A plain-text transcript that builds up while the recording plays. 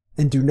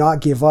And do not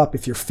give up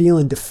if you're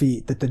feeling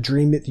defeat, that the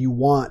dream that you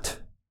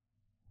want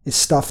is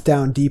stuffed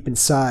down deep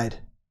inside,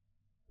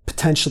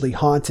 potentially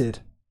haunted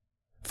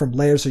from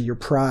layers of your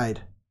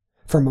pride,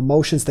 from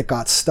emotions that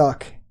got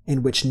stuck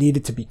and which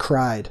needed to be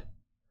cried.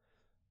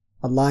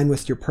 Align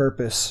with your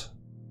purpose,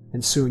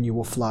 and soon you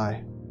will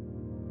fly.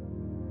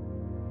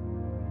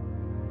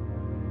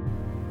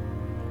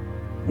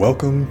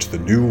 Welcome to the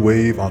New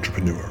Wave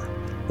Entrepreneur,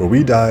 where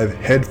we dive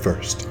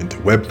headfirst into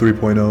Web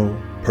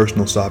 3.0,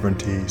 personal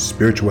sovereignty,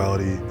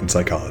 spirituality, and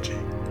psychology.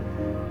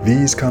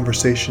 These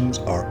conversations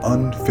are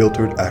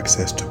unfiltered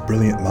access to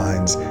brilliant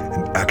minds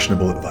and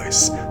actionable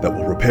advice that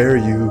will prepare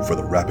you for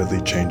the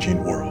rapidly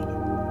changing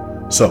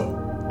world.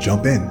 So,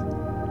 jump in.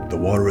 The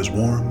water is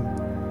warm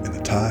and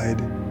the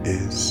tide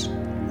is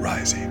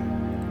rising.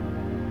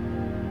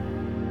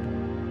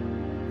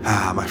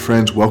 My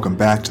friends, welcome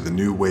back to the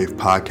New Wave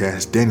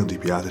Podcast. Daniel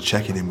DiPiazza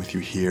checking in with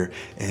you here.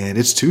 And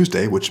it's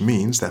Tuesday, which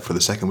means that for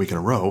the second week in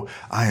a row,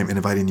 I am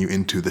inviting you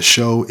into the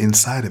show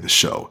inside of the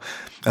show.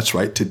 That's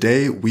right.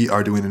 Today, we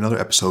are doing another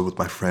episode with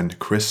my friend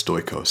Chris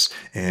Stoikos.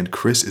 And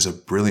Chris is a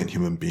brilliant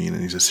human being,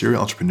 and he's a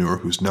serial entrepreneur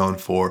who's known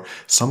for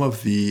some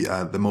of the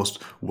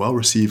most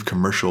well-received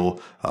commercial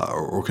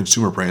or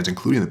consumer brands,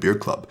 including the Beer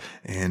Club.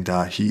 And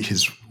he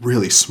is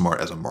really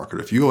smart as a marketer.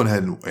 If you go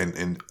ahead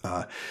and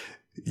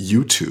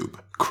YouTube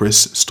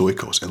Chris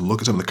Stoikos and look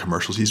at some of the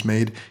commercials he's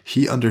made,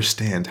 he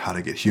understands how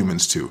to get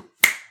humans to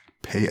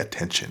pay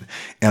attention.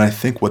 And I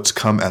think what's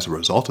come as a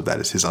result of that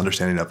is his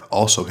understanding of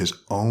also his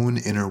own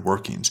inner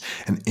workings.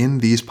 And in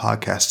these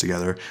podcasts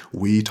together,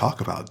 we talk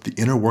about the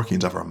inner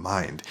workings of our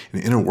mind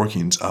and the inner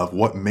workings of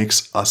what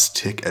makes us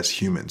tick as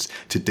humans.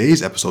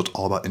 Today's episode is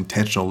all about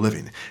intentional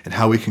living and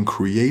how we can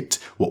create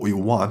what we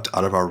want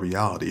out of our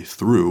reality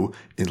through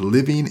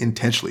living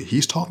intentionally.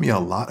 He's taught me a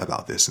lot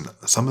about this, and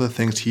some of the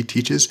things he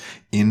teaches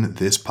in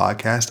this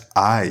podcast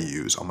I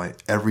use on my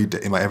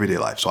everyday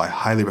life. So I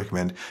highly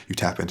recommend you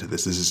tap into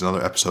this. This is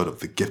another episode of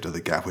The Gift of the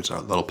Gap, which is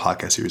our little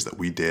podcast series that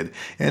we did,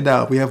 and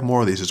we have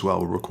more of these as well.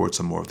 We'll record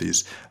some more of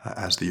these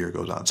as the year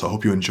goes on. So I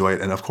hope you enjoy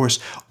it. And of course,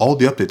 all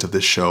the updates of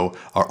this show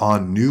are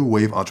on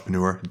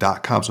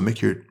newwaveentrepreneur.com. So make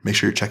sure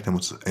you're checking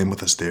in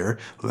with us there.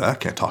 I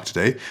can't talk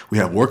today. We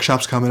have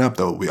workshops coming up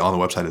though. We on the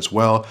website as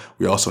well.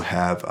 We also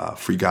have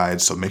free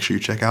guides. So make sure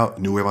you check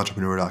out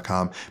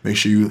newwaveentrepreneur.com. Make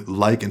sure you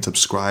like and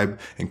subscribe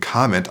and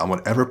comment on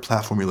whatever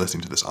platform you're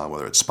listening to this on,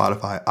 whether it's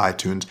Spotify,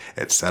 iTunes,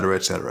 etc.,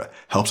 etc.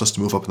 Helps us to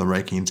move up in the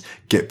rankings,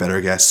 get better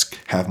guests,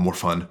 have more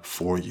fun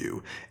for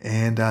you.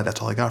 And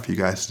that's all I got for you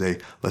guys today.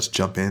 Let's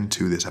jump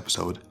into this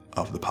episode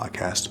of the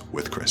podcast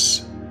with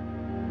Chris.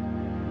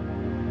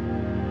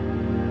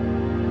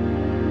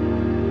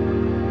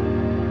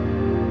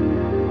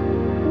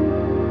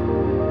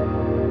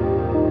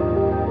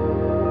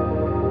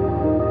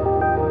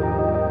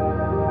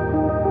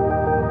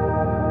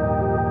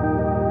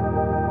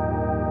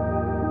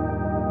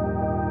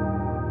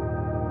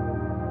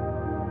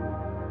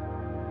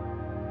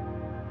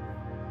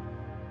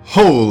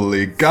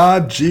 Holy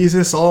God,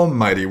 Jesus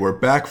Almighty, we're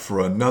back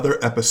for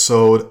another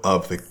episode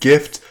of The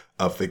Gift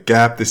of the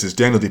Gap. This is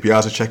Daniel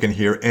DiPiazza checking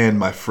here, and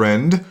my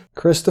friend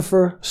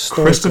Christopher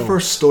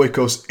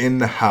Stoikos in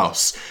the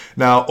house.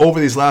 Now,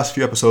 over these last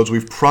few episodes,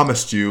 we've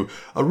promised you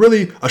a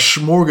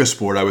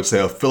smorgasbord, I would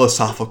say, of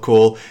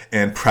philosophical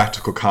and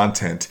practical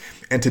content.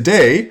 And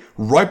today,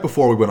 right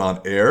before we went on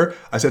air,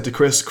 I said to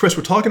Chris,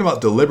 we're talking about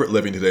deliberate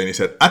living today, and he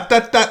said,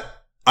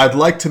 I'd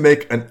like to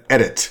make an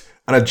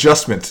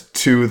adjustment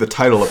to the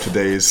title of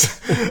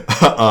today's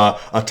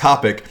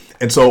topic.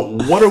 And so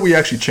what are we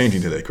actually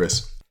changing today,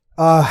 Chris?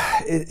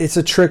 It's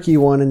a tricky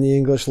one in the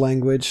English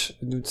language.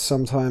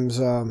 Sometimes,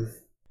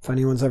 if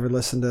anyone's ever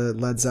listened to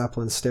Led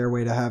Zeppelin's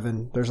Stairway to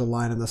Heaven, there's a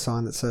line in the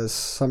song that says,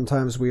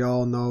 sometimes we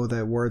all know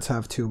that words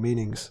have two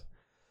meanings.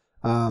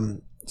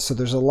 So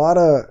there's a lot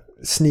of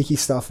sneaky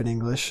stuff in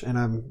English,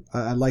 and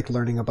I like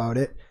learning about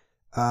it.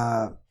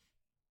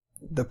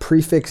 The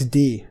prefix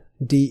de,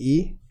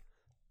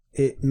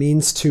 it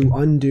means to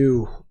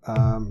undo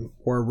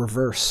or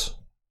reverse.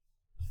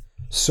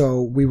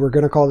 So we were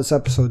going to call this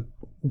episode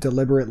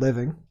Deliberate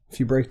Living. If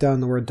you break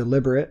down the word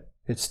deliberate,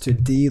 it's to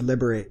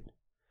deliberate.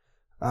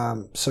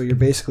 So you're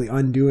basically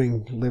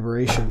undoing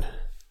liberation,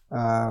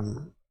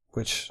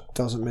 which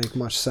doesn't make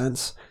much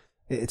sense.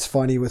 It's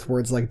funny with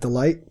words like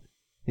delight.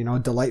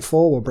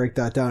 Delightful, we'll break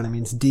that down. It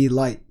means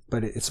delight,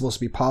 but it's supposed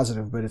to be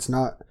positive, but it's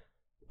not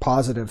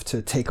positive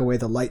to take away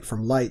the light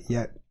from light,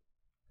 yet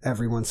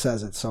everyone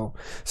says it. So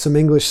some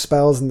English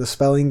spells in the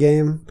spelling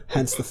game,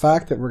 hence the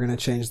fact that we're going to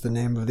change the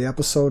name of the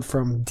episode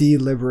from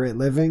deliberate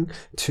living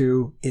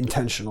to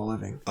intentional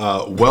living.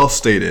 Well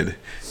stated.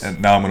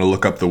 And now I'm going to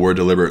look up the word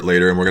deliberate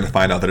later, and we're going to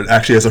find out that it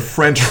actually has a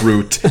French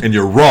root, and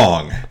you're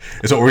wrong.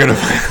 Is what we're going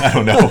to I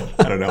don't know.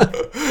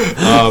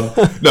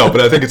 No, but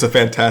I think it's a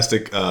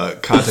fantastic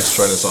context to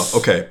try this off.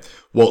 Okay.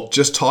 Well,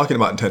 just talking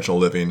about intentional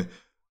living,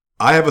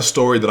 I have a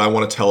story that I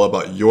want to tell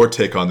about your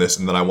take on this,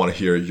 and then I want to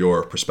hear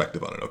your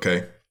perspective on it,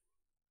 okay?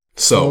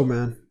 So,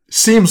 man.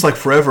 seems like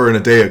forever and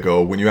a day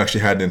ago when you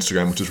actually had an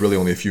Instagram, which was really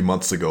only a few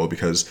months ago,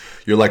 because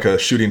you're like a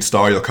shooting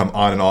star. You'll come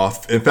on and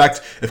off. In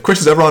fact, if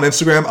Chris is ever on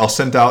Instagram, I'll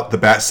send out the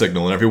bat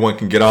signal and everyone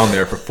can get on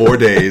there for 4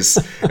 days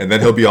and then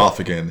he'll be off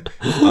again.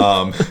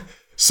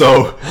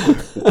 So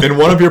in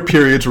one of your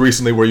periods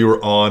recently where you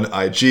were on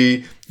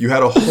IG, you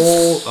had a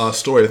whole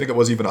story. I think it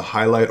was even a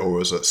highlight or it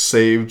was a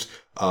saved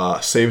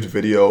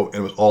video, and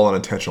it was all on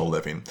intentional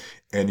living.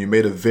 And you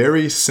made a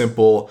very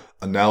simple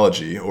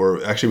analogy,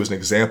 or actually it was an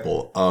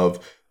example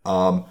of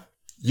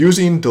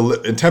using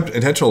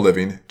intentional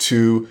living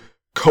to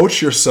coach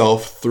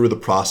yourself through the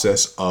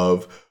process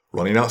of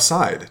running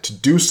outside, to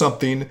do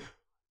something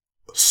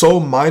so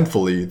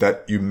mindfully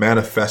that you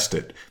manifest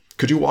it.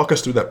 Could you walk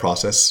us through that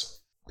process?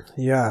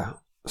 Yeah.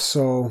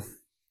 So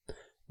a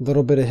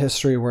little bit of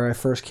history where I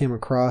first came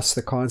across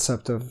the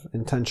concept of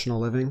intentional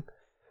living.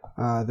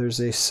 There's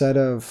a set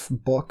of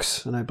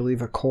books and I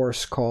believe a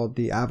course called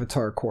the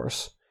Avatar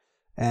course,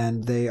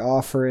 and they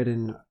offer it,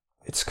 and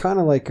it's kind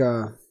of like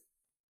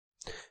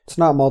it's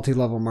not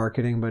multi-level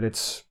marketing, but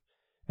it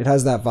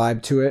has that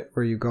vibe to it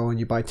where you go and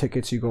you buy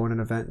tickets, you go in an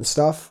event and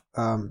stuff.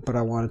 But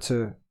I wanted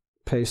to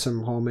pay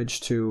some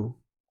homage to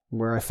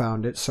where I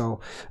found it.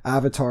 So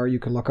Avatar, you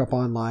can look up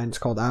online. It's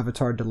called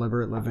Avatar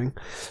Deliberate Living.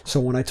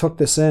 So when I took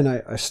this in,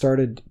 I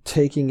started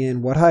taking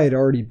in what I had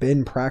already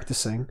been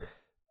practicing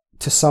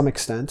to some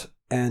extent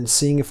and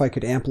seeing if I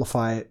could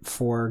amplify it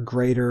for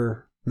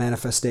greater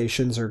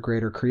manifestations or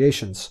greater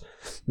creations.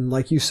 And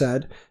like you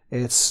said,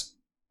 it's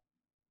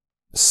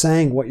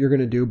saying what you're going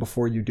to do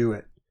before you do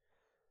it.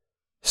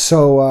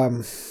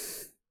 So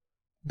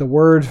the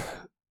word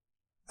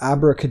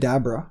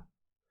abracadabra,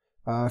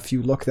 if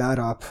you look that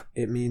up,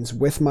 it means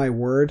with my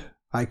word,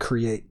 I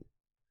create.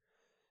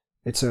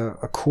 It's a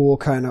cool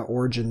kind of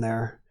origin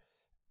there.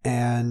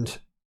 And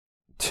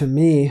to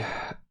me,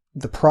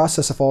 the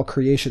process of all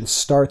creation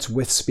starts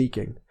with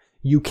speaking.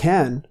 You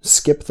can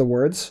skip the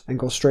words and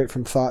go straight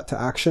from thought to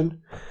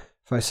action.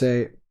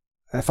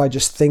 If I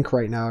just think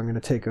right now, I'm going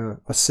to take a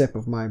sip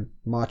of my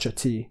matcha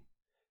tea.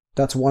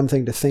 That's one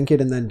thing to think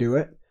it and then do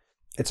it.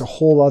 It's a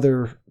whole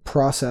other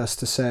process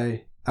to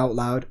say out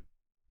loud,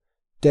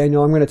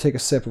 Daniel, I'm going to take a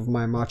sip of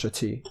my matcha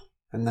tea.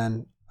 And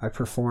then I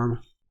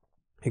perform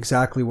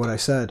exactly what I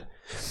said.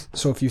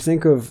 So if you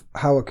think of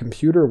how a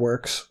computer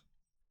works,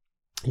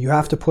 you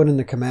have to put in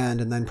the command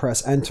and then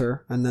press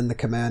enter, and then the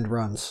command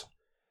runs.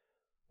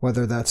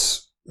 Whether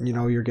that's,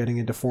 you're getting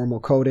into formal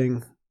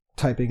coding,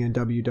 typing in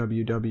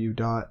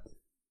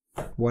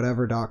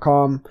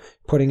www.whatever.com,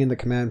 putting in the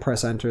command,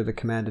 press enter, the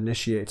command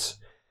initiates.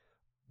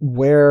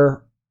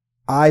 Where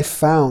I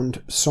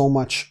found so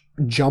much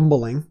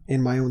jumbling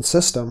in my own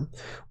system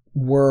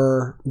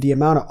were the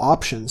amount of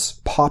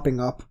options popping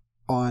up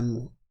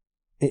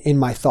in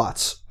my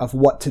thoughts of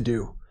what to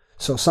do.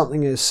 So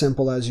something as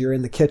simple as you're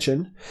in the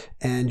kitchen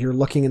and you're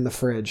looking in the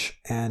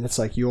fridge, and it's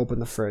like you open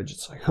the fridge.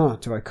 It's like,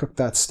 do I cook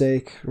that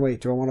steak?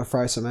 Wait, do I want to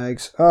fry some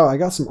eggs? Oh, I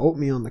got some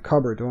oatmeal in the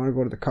cupboard. Do I want to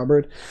go to the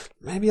cupboard?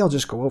 Maybe I'll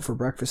just go out for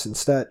breakfast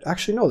instead.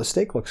 Actually, no, the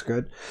steak looks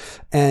good.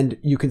 And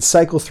you can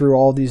cycle through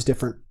all these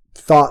different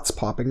thoughts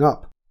popping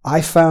up.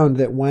 I found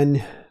that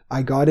when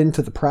I got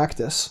into the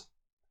practice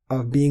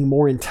of being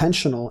more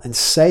intentional and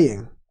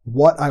saying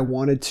what I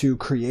wanted to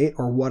create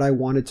or what I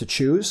wanted to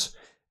choose,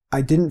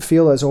 I didn't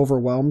feel as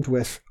overwhelmed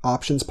with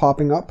options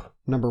popping up,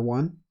 number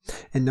one.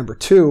 And number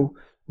two,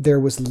 there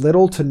was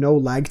little to no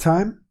lag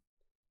time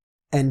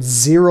and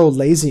zero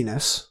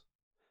laziness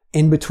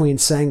in between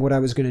saying what I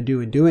was going to do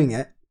and doing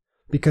it,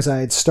 because I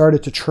had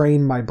started to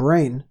train my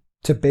brain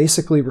to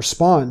basically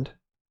respond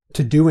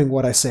to doing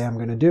what I say I'm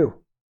going to do.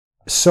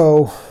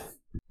 So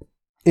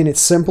in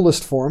its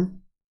simplest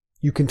form,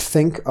 you can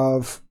think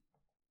of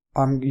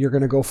you're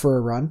going to go for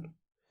a run.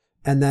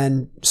 And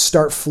then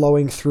start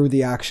flowing through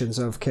the actions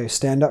of, okay,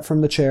 stand up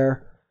from the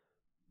chair,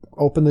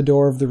 open the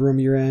door of the room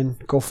you're in,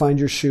 go find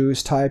your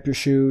shoes, tie up your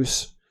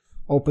shoes,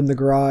 open the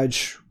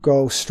garage,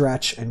 go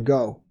stretch and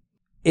go.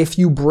 If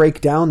you break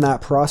down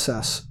that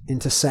process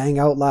into saying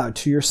out loud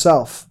to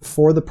yourself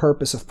for the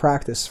purpose of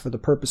practice, for the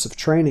purpose of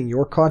training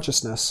your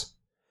consciousness,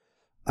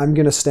 I'm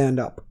going to stand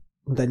up.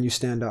 Then you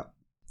stand up.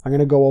 I'm going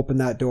to go open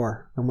that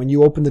door. And when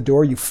you open the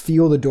door, you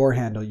feel the door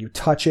handle. You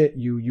touch it.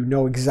 You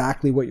know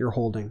exactly what you're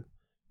holding.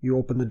 You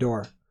open the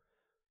door.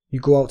 You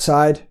go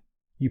outside.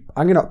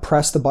 I'm going to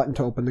press the button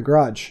to open the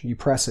garage. You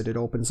press it. It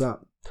opens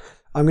up.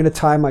 I'm going to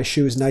tie my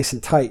shoes nice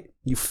and tight.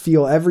 You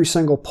feel every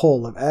single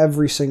pull of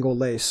every single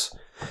lace.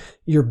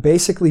 You're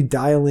basically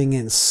dialing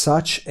in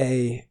such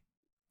a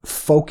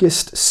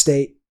focused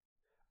state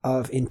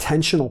of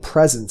intentional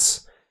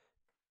presence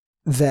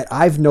that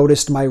I've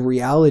noticed my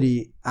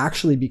reality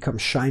actually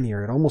becomes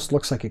shinier. It almost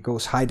looks like it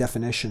goes high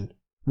definition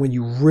when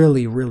you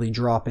really, really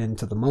drop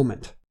into the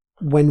moment.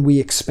 When we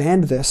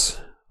expand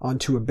this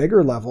onto a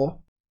bigger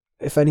level,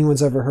 if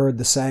anyone's ever heard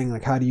the saying,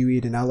 like, how do you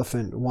eat an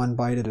elephant one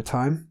bite at a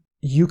time?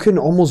 You can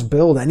almost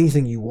build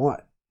anything you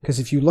want. Because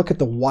if you look at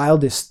the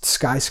wildest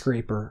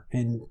skyscraper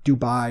in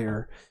Dubai,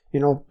 or,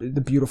 the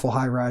beautiful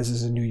high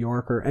rises in New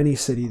York, or any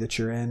city that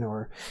you're in,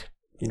 or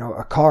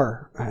a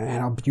car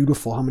and how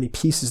beautiful, how many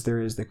pieces there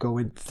is that go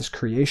into this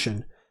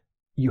creation.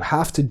 You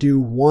have to do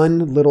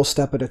one little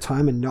step at a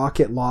time and not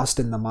get lost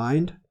in the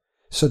mind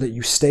so that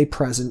you stay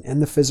present in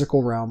the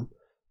physical realm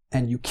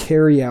and you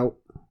carry out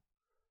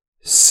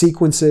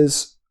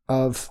sequences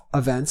of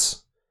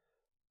events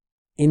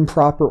in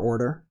proper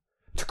order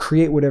to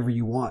create whatever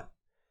you want.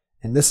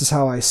 And this is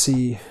how I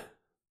see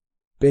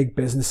big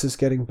businesses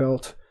getting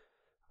built.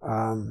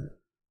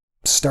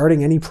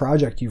 Starting any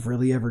project you've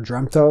really ever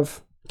dreamt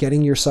of,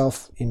 getting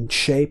yourself in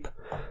shape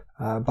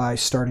by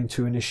starting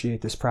to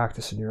initiate this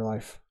practice in your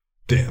life.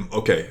 Damn.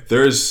 Okay.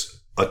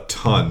 There's a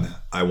ton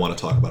I want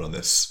to talk about on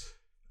this.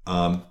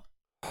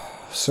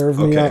 Serve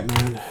me up,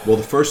 man. Well,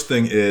 the first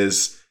thing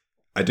is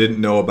I didn't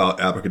know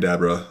about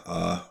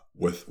abracadabra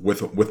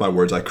with my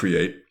words I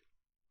create.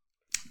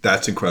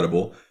 That's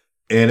incredible.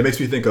 And it makes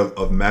me think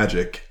of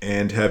magic.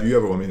 And have you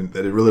ever,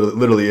 that it really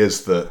literally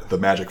is the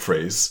magic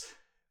phrase.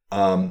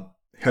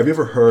 Have you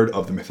ever heard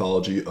of the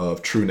mythology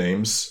of true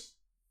names?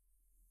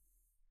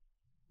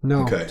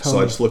 No. Okay, so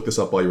I just looked this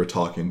up while you were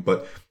talking.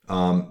 But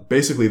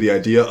basically the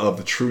idea of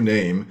the true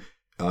name,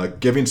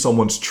 giving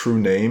someone's true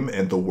name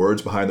and the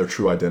words behind their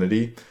true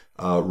identity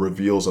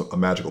reveals a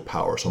magical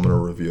power. So I'm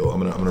going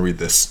to read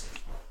this.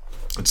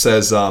 It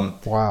says,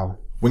 wow.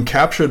 When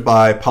captured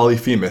by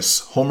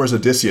Polyphemus, Homer's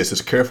Odysseus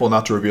is careful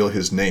not to reveal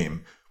his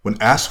name.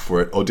 When asked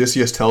for it,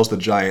 Odysseus tells the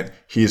giant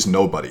he is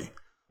nobody.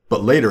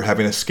 But later,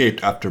 having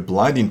escaped after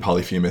blinding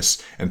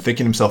Polyphemus and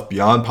thinking himself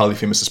beyond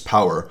Polyphemus's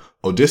power,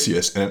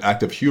 Odysseus, in an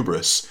act of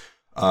hubris,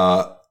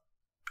 that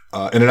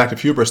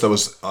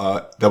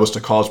was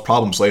to cause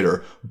problems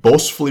later,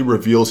 boastfully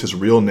reveals his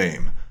real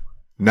name.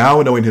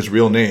 Now, knowing his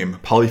real name,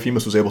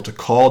 Polyphemus was able to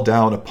call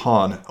down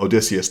upon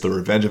Odysseus the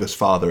revenge of his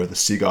father, the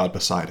sea god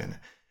Poseidon.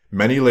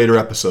 Many later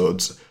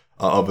episodes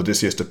of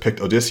Odysseus depict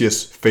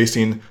Odysseus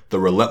facing the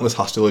relentless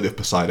hostility of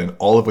Poseidon,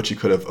 all of which he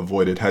could have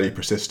avoided had he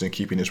persisted in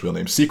keeping his real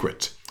name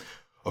secret.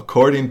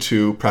 According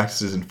to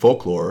practices in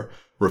folklore,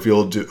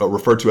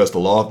 referred to as the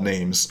law of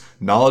names,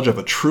 knowledge of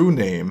a true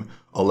name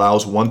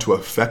allows one to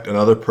affect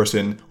another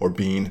person or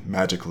being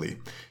magically.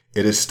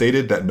 It is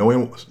stated that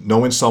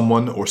knowing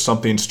someone or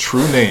something's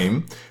true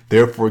name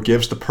therefore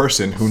gives the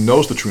person who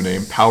knows the true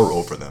name power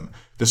over them.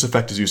 This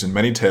effect is used in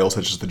many tales,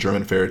 such as the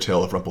German fairy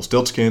tale of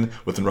Rumpelstiltskin,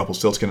 within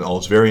Rumpelstiltskin and all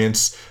its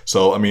variants.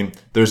 So,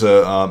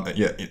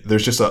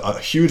 there's just a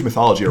huge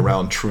mythology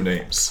around true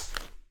names.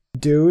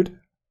 Dude,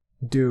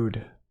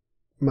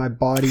 my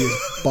body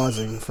is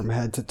buzzing from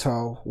head to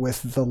toe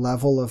with the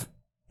level of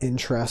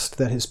interest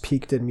that has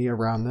piqued in me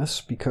around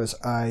this, because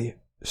I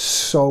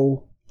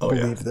so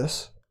believe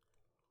this.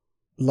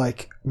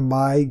 Like,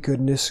 my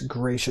goodness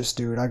gracious,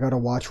 dude, I gotta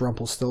watch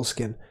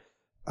Rumpelstiltskin.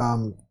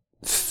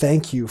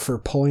 Thank you for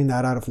pulling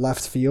that out of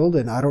left field,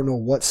 and I don't know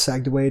what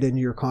segued into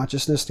your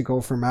consciousness to go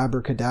from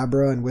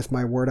abracadabra and with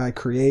my word I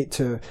create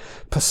to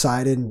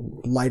Poseidon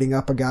lighting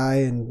up a guy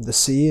in the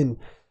sea, and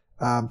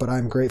but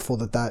I'm grateful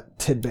that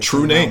tidbit.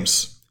 True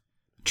names.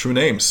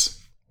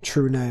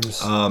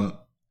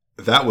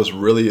 That was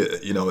really,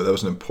 that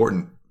was an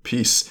important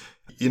piece.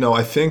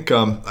 I think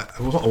I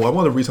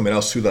want to read something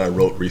else too that I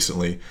wrote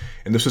recently,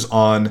 and this was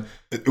on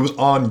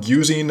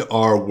using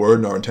our word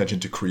and our intention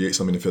to create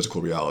something in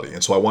physical reality.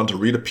 And so I wanted to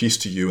read a piece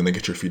to you and then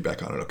get your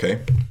feedback on it. Okay.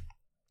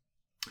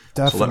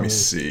 Definitely. So let me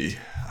see.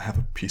 I have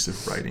a piece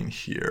of writing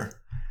here.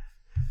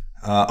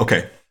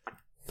 Okay.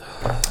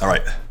 All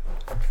right.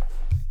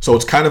 So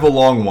it's kind of a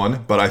long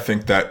one, but I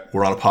think that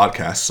we're on a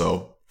podcast,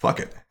 so fuck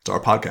it. It's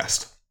our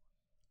podcast.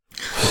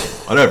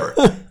 Whatever.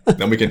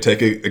 Then we can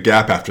take a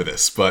gap after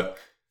this, but.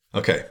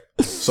 Okay,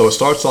 so it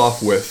starts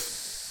off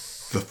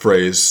with the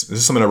phrase, this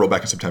is something I wrote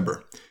back in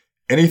September.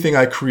 Anything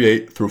I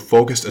create through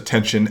focused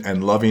attention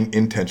and loving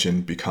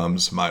intention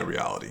becomes my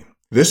reality.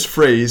 This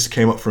phrase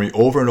came up for me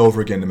over and over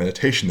again in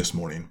meditation this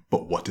morning,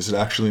 but what does it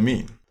actually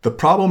mean? The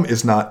problem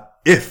is not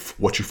if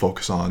what you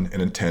focus on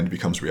and intend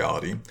becomes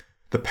reality.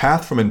 The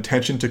path from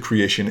intention to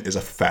creation is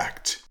a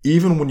fact.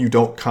 Even when you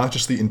don't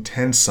consciously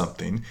intend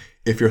something,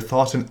 if your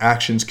thoughts and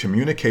actions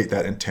communicate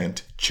that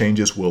intent,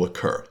 changes will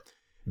occur.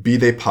 Be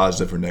they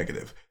positive or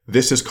negative.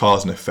 This is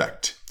cause and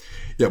effect.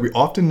 Yet we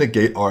often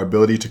negate our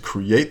ability to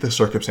create the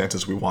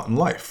circumstances we want in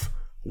life.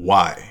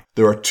 Why?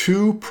 There are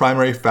two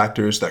primary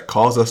factors that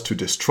cause us to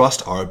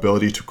distrust our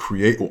ability to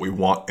create what we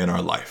want in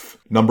our life.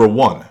 Number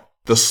one,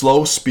 the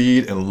slow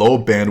speed and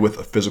low bandwidth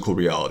of physical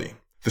reality.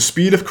 The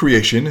speed of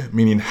creation,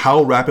 meaning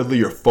how rapidly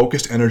your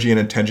focused energy and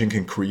intention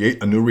can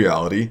create a new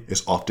reality,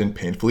 is often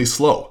painfully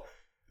slow.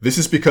 This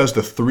is because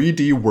the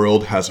 3D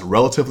world has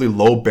relatively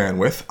low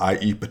bandwidth,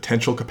 i.e.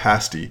 potential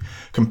capacity,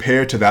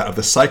 compared to that of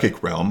the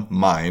psychic realm,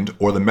 mind,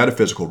 or the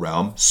metaphysical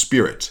realm,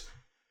 spirit.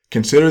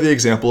 Consider the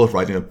example of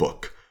writing a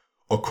book.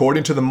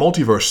 According to the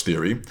multiverse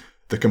theory,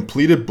 the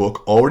completed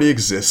book already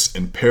exists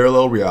in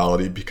parallel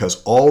reality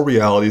because all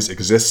realities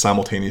exist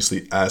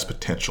simultaneously as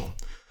potential.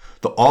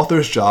 The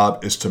author's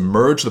job is to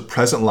merge the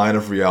present line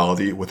of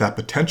reality with that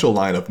potential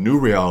line of new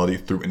reality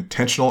through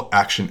intentional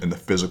action in the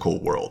physical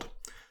world.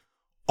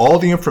 All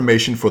the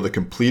information for the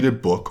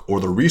completed book or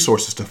the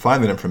resources to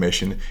find that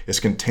information is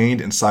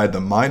contained inside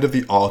the mind of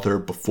the author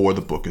before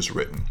the book is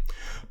written.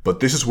 But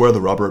this is where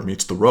the rubber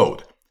meets the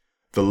road.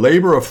 The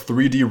labor of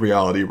 3D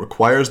reality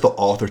requires the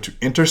author to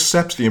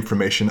intercept the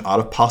information out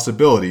of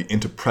possibility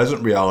into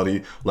present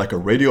reality like a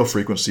radio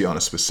frequency on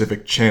a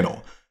specific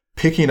channel,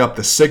 picking up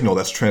the signal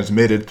that's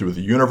transmitted through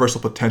the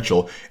universal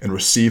potential and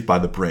received by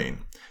the brain.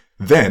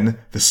 Then,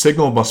 the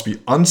signal must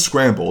be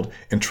unscrambled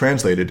and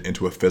translated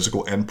into a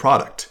physical end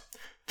product.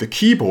 The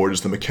keyboard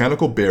is the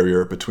mechanical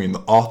barrier between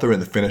the author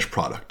and the finished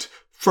product.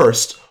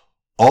 First,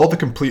 all the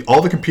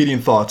competing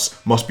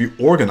thoughts must be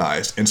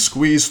organized and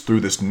squeezed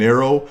through this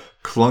narrow,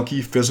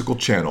 clunky physical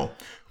channel,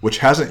 which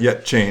hasn't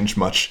yet changed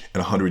much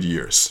in 100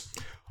 years.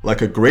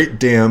 Like a great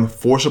dam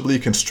forcibly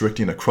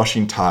constricting a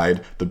crushing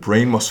tide, the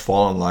brain must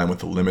fall in line with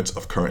the limits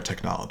of current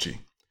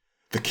technology.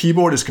 The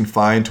keyboard is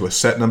confined to a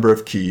set number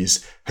of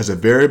keys, has a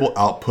variable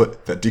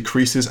output that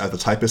decreases as the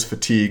typist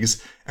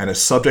fatigues, and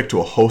is subject to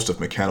a host of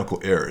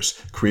mechanical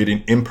errors,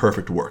 creating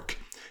imperfect work.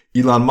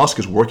 Elon Musk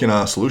is working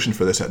on a solution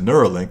for this at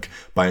Neuralink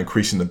by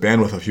increasing the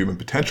bandwidth of human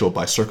potential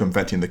by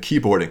circumventing the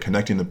keyboard and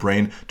connecting the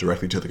brain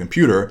directly to the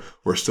computer.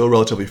 We're still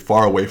relatively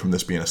far away from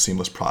this being a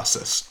seamless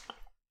process.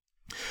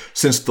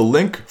 Since the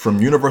link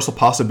from universal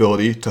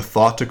possibility to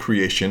thought to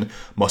creation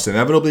must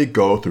inevitably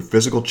go through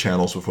physical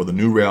channels before the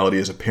new reality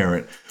is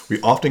apparent,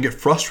 we often get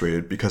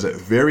frustrated because at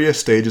various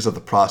stages of the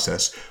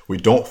process, we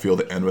don't feel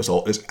the end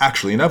result is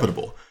actually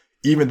inevitable,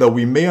 even though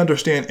we may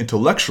understand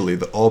intellectually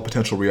that all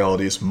potential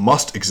realities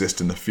must exist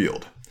in the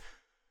field.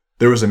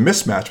 There is a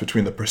mismatch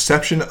between the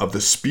perception of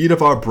the speed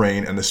of our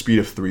brain and the speed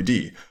of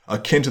 3D,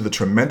 akin to the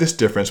tremendous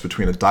difference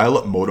between a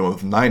dial-up modem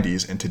of the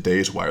 90s and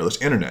today's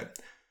wireless internet.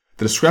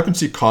 The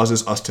discrepancy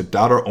causes us to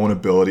doubt our own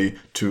ability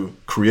to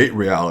create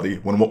reality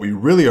when what we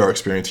really are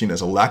experiencing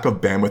is a lack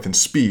of bandwidth and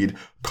speed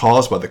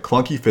caused by the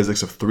clunky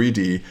physics of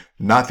 3D,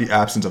 not the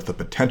absence of the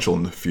potential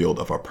in the field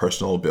of our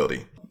personal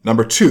ability.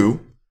 Number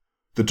 2,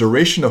 the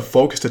duration of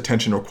focused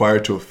attention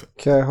required to...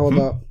 Okay, hold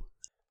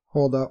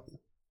up.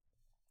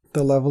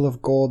 The level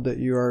of gold that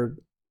you are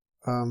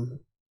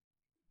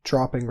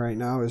dropping right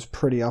now is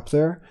pretty up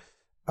there.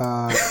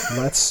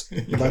 Let's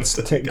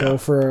go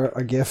for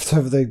a gift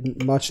of the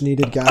much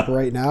needed gap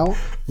right now.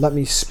 Let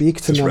me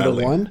speak to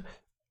number 1,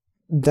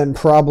 then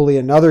probably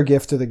another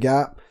gift of the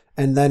gap,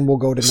 and then we'll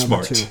go to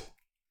number 2.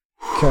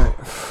 Okay.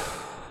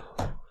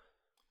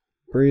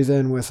 Breathe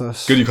in with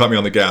us. Good you caught me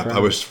on the gap. Right. I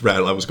was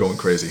rattled. I was going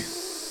crazy.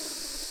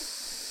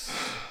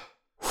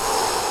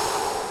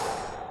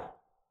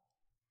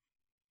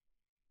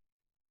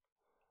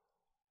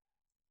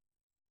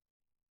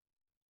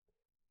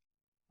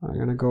 I'm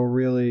going to go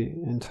really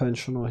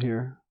intentional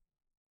here.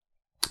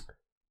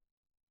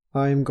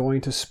 I am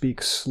going to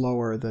speak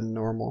slower than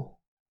normal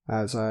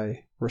as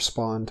I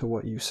respond to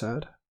what you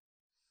said.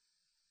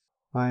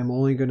 I am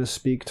only going to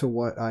speak to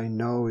what I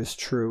know is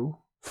true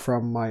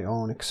from my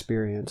own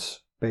experience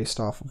based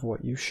off of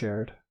what you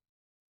shared.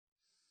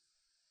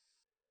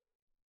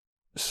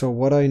 So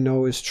what I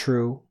know is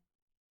true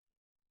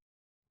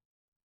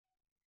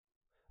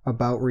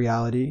about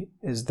reality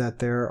is that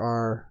there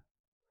are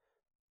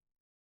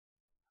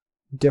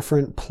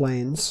different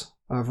planes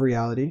of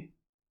reality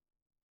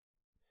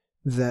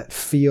that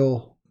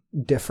feel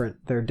different.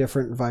 They're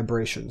different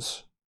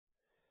vibrations.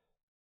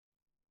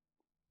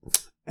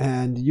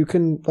 And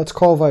let's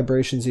call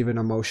vibrations even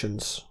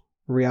emotions.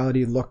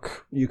 Reality,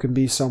 you can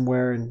be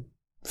somewhere and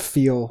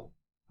feel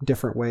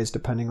different ways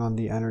depending on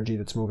the energy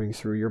that's moving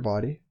through your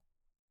body.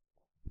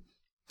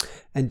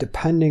 And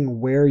depending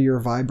where you're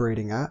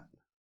vibrating at,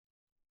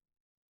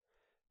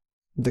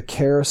 the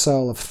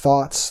carousel of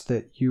thoughts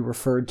that you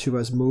referred to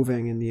as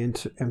moving in the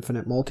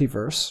infinite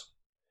multiverse,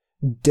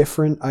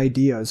 different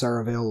ideas are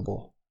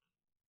available.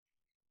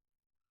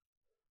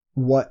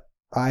 What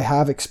I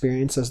have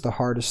experienced as the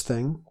hardest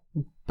thing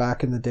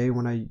back in the day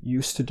when I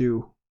used to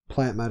do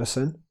plant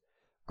medicine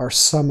are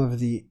some of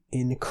the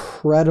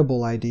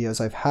incredible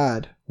ideas I've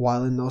had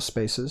while in those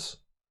spaces,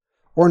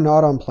 or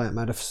not on plant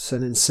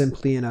medicine and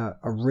simply in a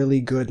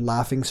really good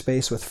laughing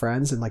space with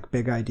friends and like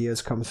big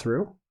ideas come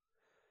through.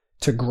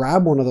 To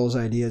grab one of those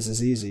ideas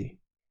is easy.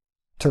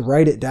 To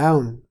write it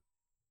down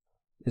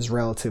is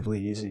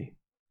relatively easy.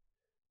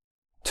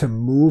 To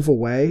move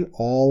away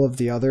all of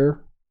the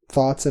other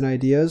thoughts and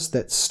ideas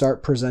that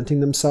start presenting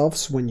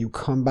themselves when you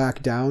come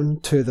back down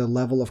to the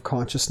level of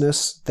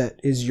consciousness that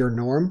is your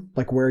norm,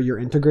 like where you're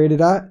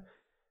integrated at,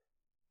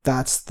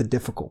 that's the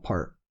difficult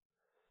part.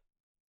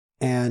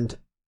 And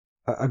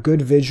a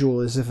good visual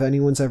is if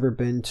anyone's ever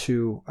been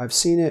to, I've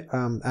seen it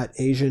at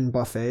Asian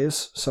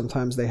buffets.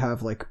 Sometimes they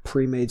have like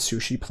pre-made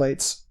sushi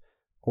plates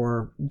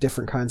or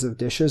different kinds of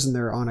dishes and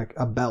they're on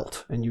a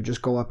belt and you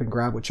just go up and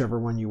grab whichever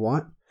one you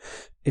want.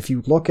 If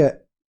you look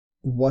at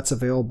what's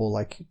available,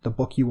 like the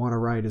book you want to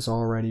write is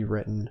already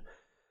written,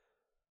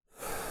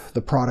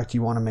 the product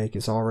you want to make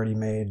is already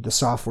made, the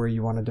software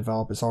you want to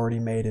develop is already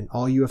made, and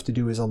all you have to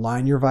do is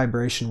align your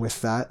vibration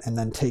with that and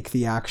then take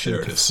the action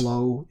to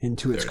flow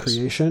into its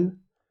creation.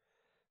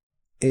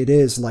 it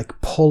is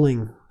like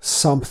pulling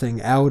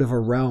something out of a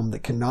realm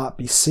that cannot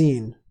be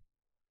seen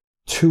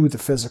to the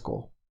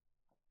physical.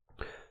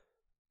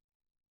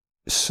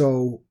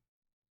 So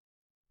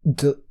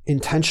the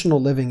intentional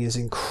living is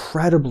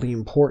incredibly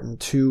important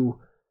to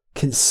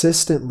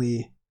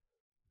consistently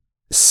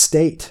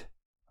state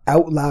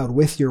out loud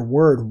with your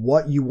word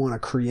what you want to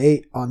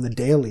create on the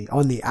daily,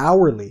 on the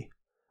hourly,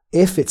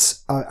 if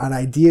it's an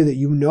idea that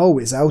you know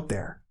is out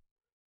there.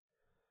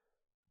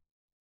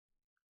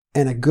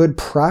 And a good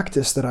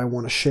practice that I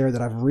want to share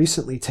that I've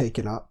recently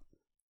taken up,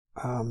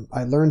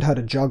 I learned how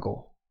to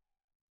juggle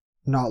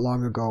not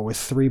long ago with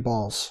 3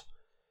 balls.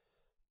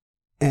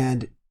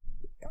 And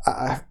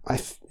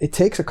it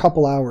takes a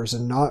couple hours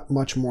and not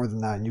much more than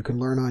that. And you can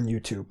learn on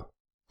YouTube.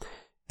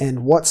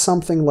 And what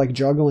something like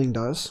juggling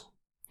does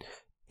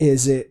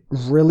is it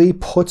really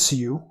puts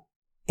you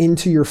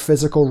into your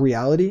physical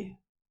reality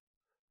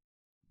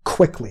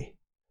quickly.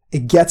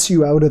 It gets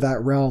you out of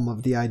that realm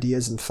of the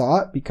ideas and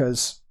thought,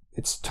 because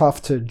it's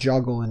tough to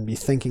juggle and be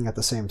thinking at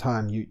the same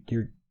time.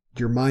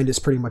 Your mind is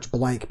pretty much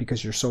blank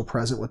because you're so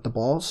present with the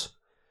balls.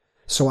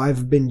 So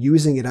I've been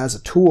using it as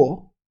a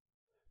tool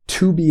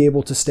to be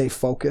able to stay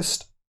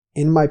focused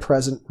in my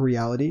present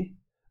reality,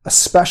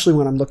 especially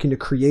when I'm looking to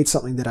create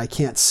something that I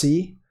can't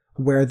see,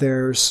 where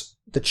there's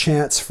the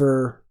chance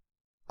for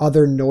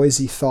other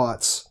noisy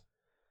thoughts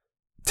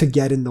to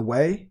get in the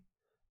way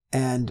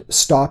and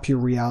stop your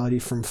reality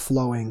from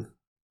flowing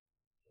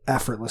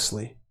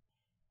effortlessly.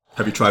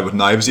 Have you tried with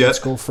knives yet? Let's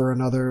go for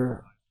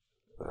another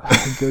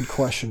good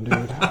question,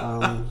 dude.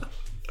 I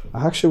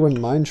actually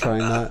wouldn't mind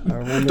trying that.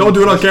 Don't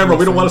do it on camera.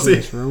 We don't want to see.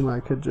 This room, I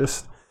could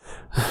just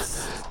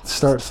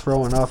start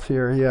throwing up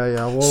here.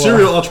 Yeah. Well,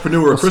 serial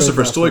entrepreneur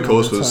Christopher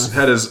Stoikos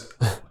had his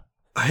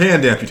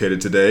hand amputated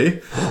today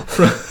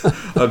from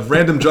a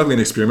random juggling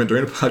experiment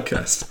during a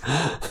podcast.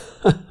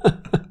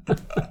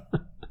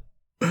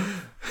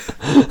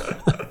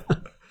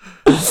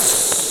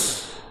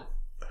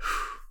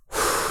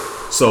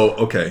 So,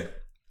 okay,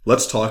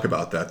 let's talk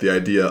about that. The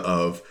idea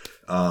of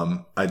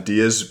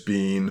ideas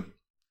being,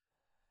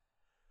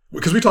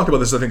 because we talk about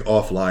this, I think,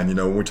 offline. You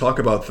know, when we talk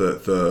about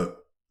the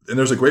and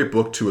there's a great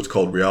book too. It's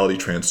called Reality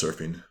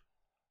Transurfing.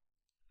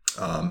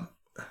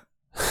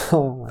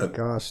 Oh my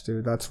gosh,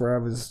 dude, that's where I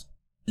was.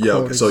 Yeah,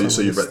 okay, so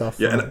you've read,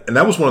 yeah, and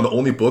that was one of the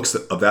only books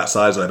of that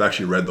size that I've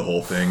actually read the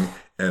whole thing,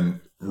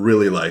 and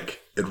really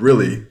it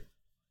really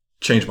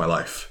changed my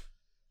life.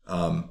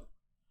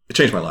 It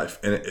changed my life,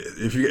 and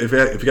if you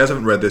guys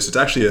haven't read this, it's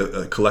actually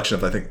a collection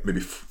of, I think, maybe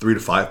 3 to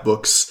 5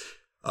 books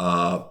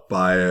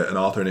by an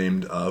author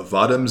named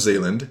Vadim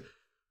Zeland,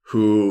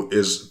 who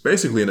is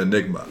basically an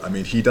enigma. I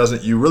mean,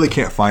 you really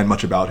can't find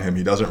much about him.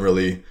 He doesn't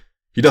really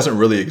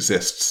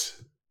exist.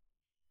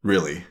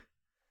 Really,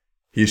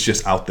 he's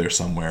just out there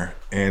somewhere.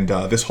 And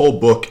this whole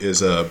book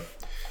is I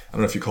don't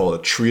know if you call it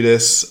a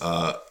treatise,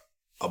 a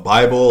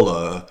Bible,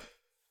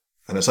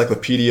 an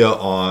encyclopedia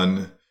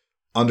on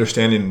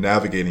understanding and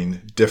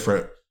navigating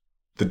the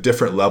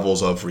different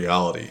levels of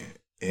reality.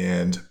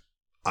 And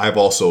I've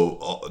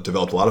also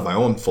developed a lot of my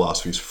own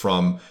philosophies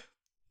from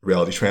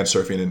reality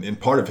transurfing. And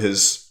part of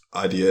his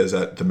idea is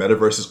that the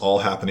metaverse is all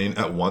happening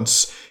at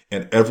once,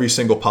 and every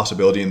single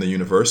possibility in the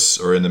universe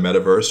or in the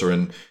metaverse or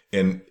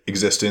in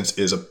existence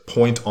is a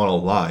point on a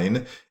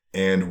line,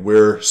 and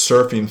we're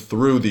surfing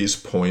through these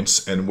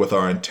points, and with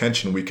our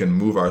intention we can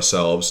move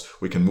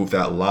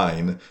that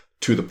line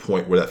to the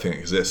point where that thing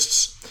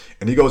exists.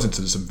 And he goes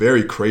into some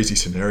very crazy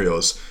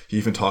scenarios. He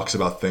even talks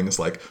about things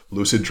like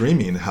lucid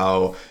dreaming,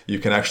 how you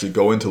can actually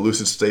go into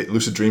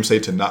lucid dream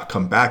state to not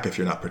come back if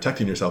you're not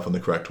protecting yourself in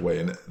the correct way.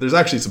 And there's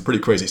actually some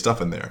pretty crazy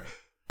stuff in there.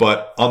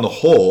 But on the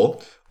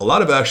whole, a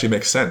lot of it actually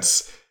makes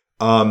sense.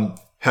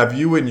 Have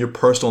you in your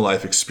personal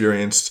life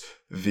experienced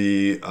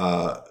the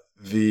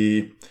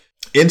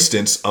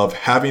instance of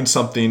having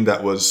something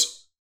that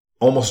was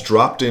almost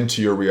dropped into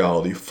your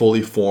reality,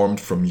 fully formed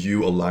from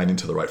you aligning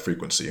to the right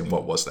frequency? And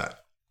what was that?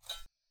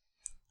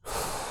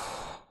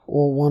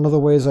 Well, one of the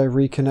ways I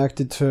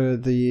reconnected to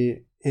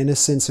the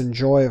innocence and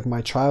joy of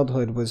my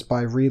childhood was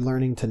by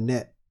relearning to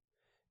knit.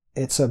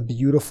 It's a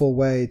beautiful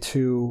way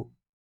to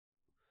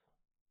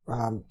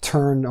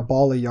turn a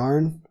ball of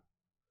yarn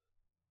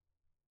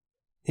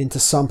into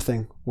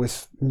something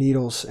with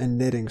needles and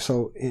knitting.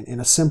 So in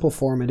a simple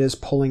form, it is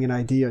pulling an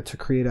idea to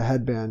create a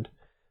headband.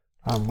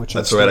 Which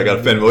that's right, I got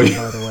a pen, will you?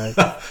 By the way.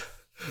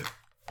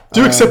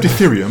 Do you accept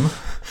Ethereum?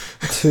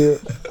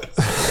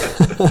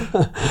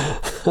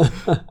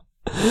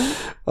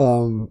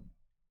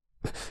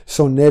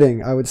 So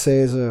knitting, I would say,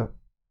 is a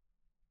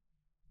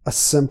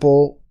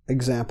simple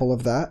example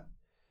of that.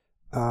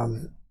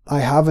 I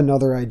have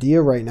another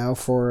idea right now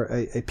for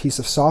a piece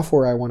of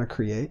software I want to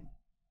create.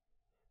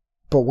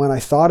 But when I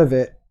thought of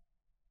it,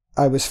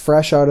 I was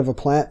fresh out of a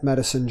plant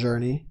medicine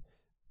journey.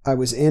 I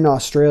was in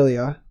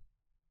Australia.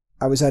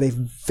 I was at a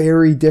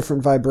very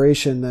different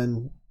vibration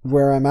than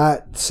where I'm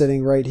at,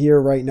 sitting right here,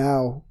 right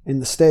now in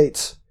the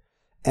States.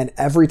 And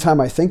every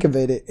time I think of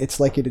it, it's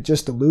like it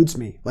just eludes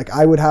me. Like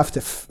I would have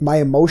to, my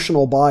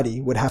emotional body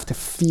would have to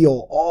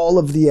feel all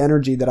of the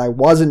energy that I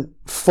wasn't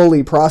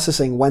fully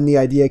processing when the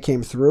idea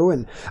came through.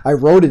 And I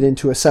wrote it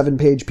into a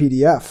 7-page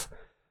PDF.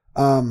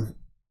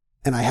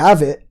 And I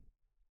have it,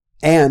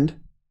 and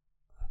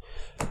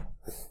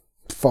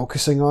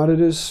focusing on it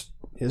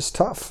is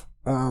tough.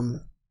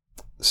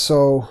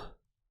 So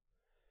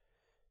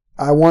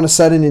I want to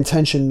set an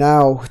intention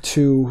now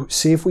to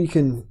see if we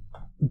can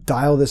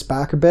dial this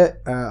back a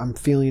bit. I'm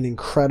feeling an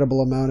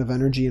incredible amount of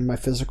energy in my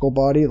physical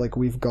body. Like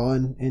we've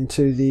gone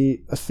into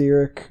the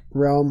etheric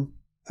realm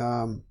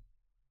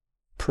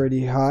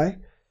pretty high.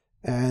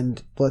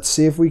 And let's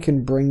see if we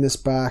can bring this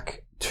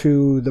back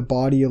to the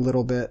body a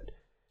little bit.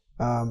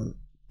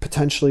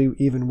 Potentially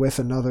even with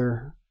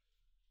another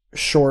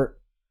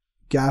short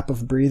gap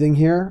of breathing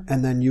here,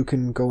 and then you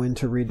can go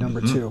into read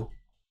number 2.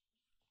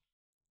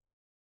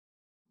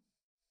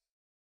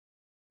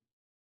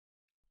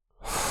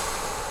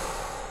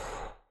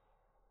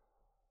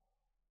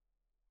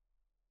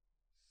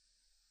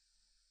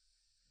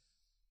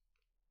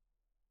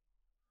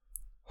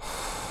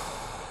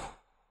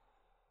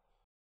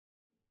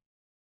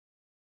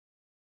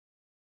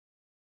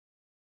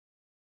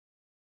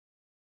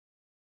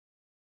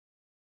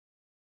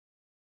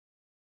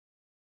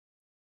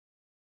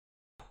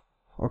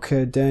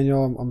 Okay,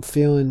 Daniel, I'm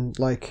feeling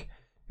like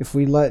if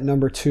we let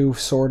number 2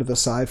 soar to the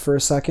side for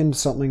a second,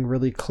 something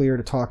really clear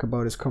to talk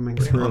about is coming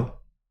through.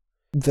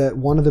 That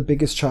one of the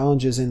biggest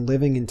challenges in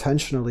living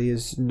intentionally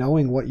is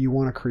knowing what you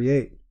want to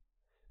create.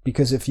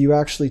 Because if you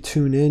actually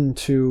tune in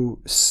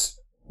to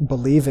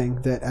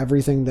believing that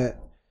everything that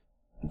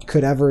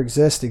could ever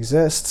exist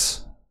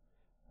exists,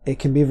 it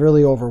can be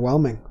really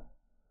overwhelming.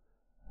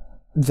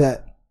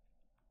 That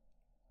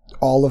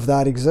all of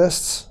that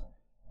exists.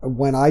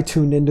 When I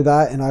tuned into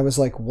that and I was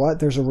like, what?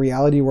 There's a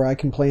reality where I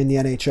can play in the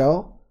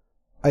NHL?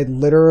 I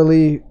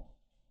literally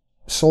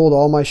sold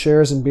all my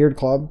shares in Beard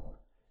Club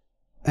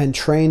and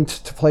trained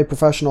to play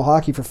professional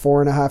hockey for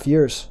 4.5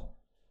 years.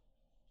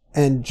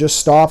 And just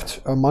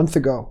stopped a month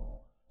ago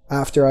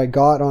after I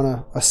got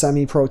on a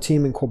semi-pro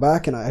team in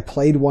Quebec, and I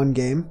played one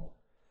game.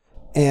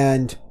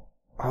 And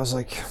I was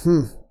like,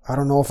 I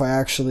don't know if I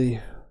actually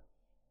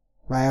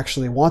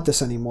want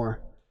this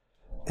anymore.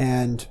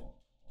 And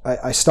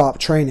I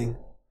stopped training.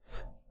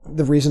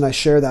 The reason I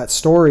share that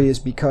story is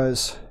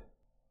because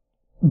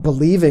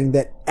believing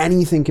that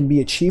anything can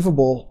be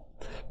achievable,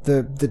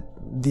 the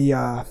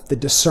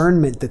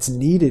discernment that's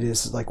needed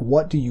is like,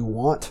 what do you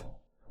want?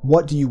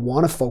 What do you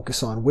want to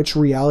focus on? Which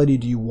reality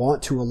do you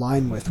want to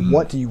align with?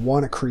 What do you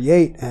want to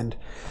create? And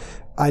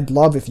I'd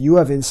love if you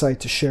have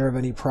insight to share of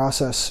any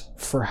process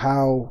for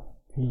how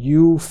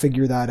you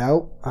figure that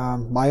out.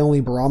 My only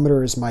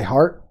barometer is my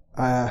heart.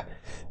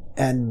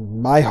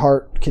 And my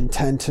heart can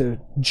tend to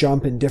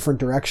jump in different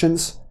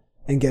directions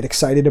and get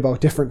excited about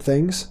different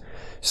things.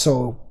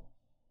 So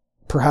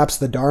perhaps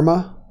the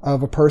dharma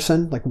of a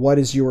person, like what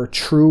is your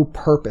true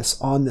purpose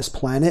on this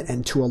planet,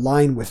 and to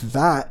align with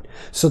that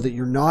so that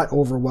you're not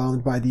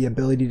overwhelmed by the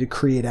ability to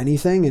create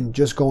anything and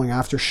just going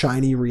after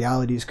shiny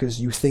realities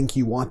because you think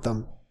you want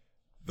them.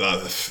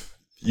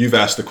 You've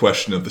asked the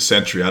question of the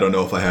century. I don't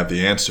know if I have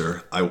the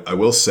answer. I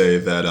will say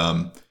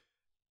that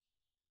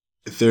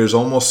there's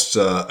almost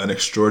an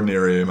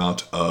extraordinary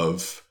amount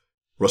of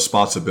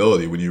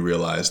responsibility when you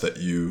realize that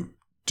you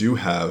do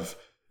have,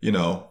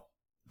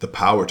 the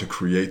power to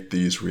create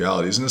these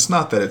realities. And it's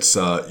not that it's,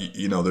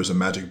 there's a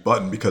magic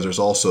button, because there's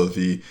also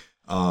the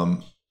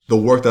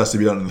work that has to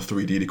be done in the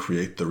 3D to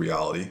create the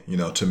reality,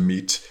 to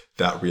meet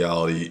that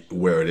reality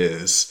where it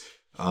is.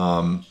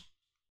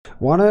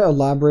 Want to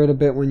elaborate a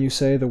bit when you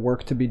say the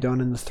work to be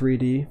done in the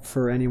 3D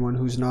for anyone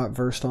who's not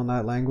versed on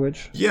that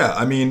language? Yeah,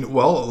 I mean,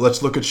 well,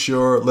 let's look at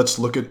your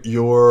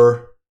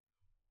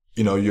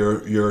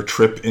your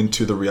trip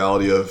into the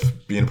reality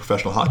of being a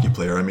professional hockey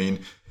player. I mean,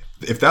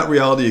 if that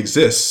reality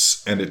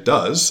exists, and it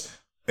does,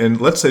 and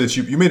let's say that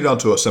you made it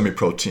onto a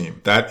semi-pro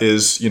team, that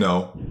is,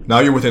 now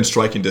you're within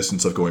striking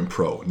distance of going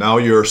pro. Now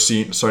you're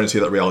starting to see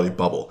that reality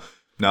bubble.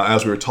 Now,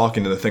 as we were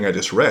talking in the thing I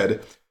just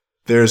read,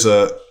 there's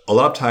a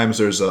lot of times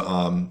there's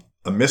a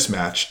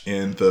mismatch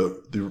in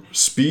the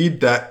speed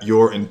that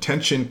your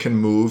intention can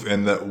move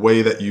and the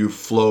way that you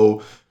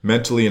flow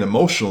mentally and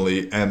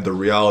emotionally, and the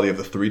reality of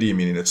the 3D,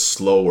 meaning it's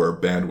slower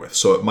bandwidth.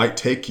 So it might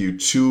take you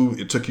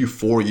it took you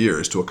 4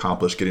 years to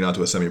accomplish getting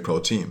onto a semi-pro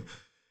team.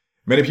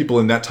 Many people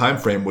in that time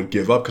frame would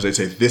give up because they'd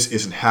say, this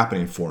isn't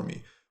happening for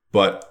me.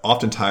 But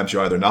oftentimes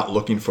you're either not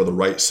looking for the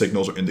right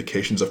signals or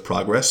indications of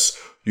progress.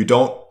 You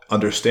don't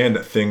understand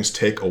that things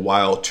take a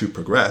while to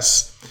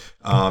progress.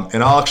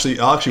 And I'll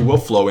actually will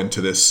flow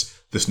into this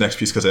next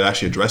piece because it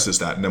actually addresses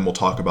that. And then we'll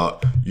talk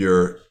about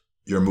your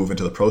move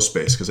into the pro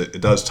space, because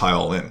it does tie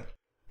all in.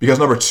 Because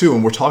number 2,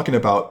 when we're talking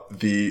about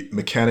the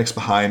mechanics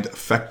behind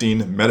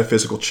affecting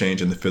metaphysical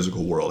change in the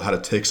physical world, how to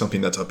take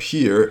something that's up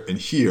here and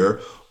here,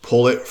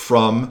 pull it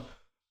from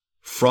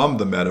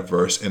the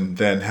metaverse, and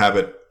then have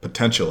it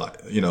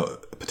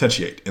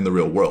potentiate in the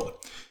real world.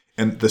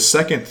 And the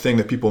second thing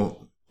that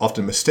people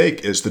often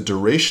mistake is the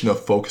duration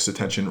of focused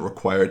attention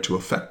required to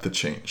affect the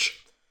change.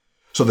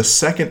 So the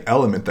second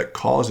element that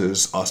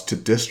causes us to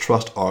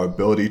distrust our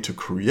ability to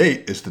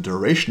create is the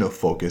duration of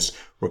focus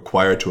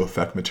required to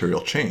affect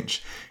material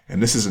change.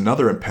 And this is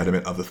another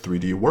impediment of the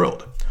 3D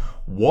world.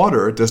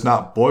 Water does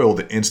not boil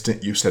the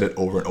instant you set it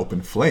over an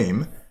open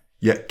flame,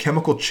 yet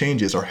chemical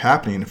changes are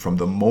happening from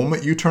the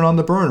moment you turn on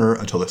the burner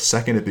until the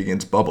second it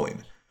begins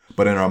bubbling.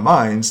 But in our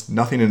minds,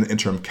 nothing in the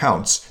interim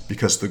counts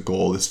because the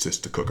goal is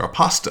just to cook our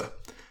pasta.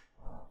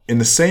 In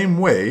the same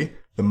way,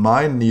 the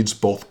mind needs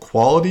both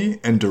quality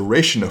and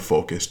duration of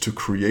focus to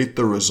create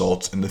the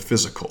results in the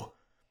physical.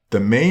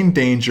 The main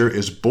danger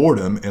is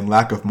boredom and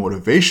lack of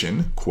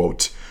motivation,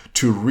 quote,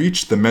 to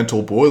reach the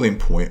mental boiling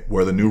point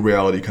where the new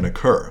reality can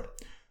occur.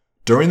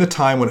 During the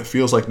time when it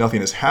feels like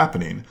nothing is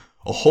happening,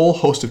 a whole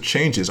host of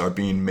changes are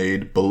being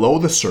made below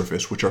the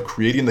surface which are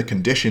creating the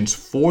conditions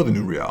for the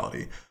new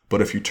reality.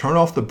 But if you turn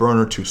off the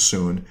burner too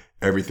soon,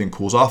 everything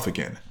cools off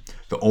again.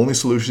 The only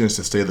solution is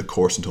to stay the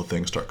course until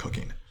things start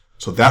cooking.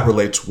 So that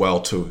relates well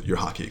to your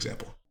hockey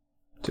example.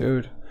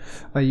 Dude,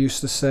 I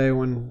used to say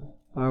when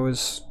I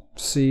was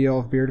CEO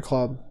of Beard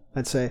Club,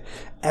 I'd say,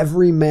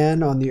 every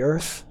man on the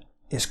earth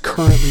is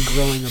currently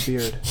growing a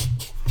beard.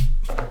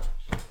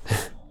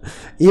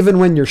 Even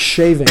when you're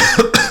shaving,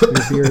 your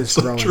beard is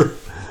growing. True.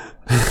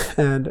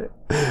 And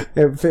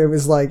it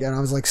was like, and I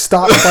was like,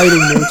 stop fighting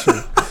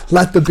nature.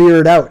 Let the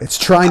beard out. It's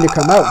trying to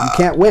come out. You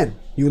can't win.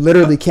 You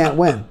literally can't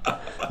win.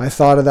 I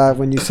thought of that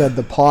when you said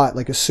the pot,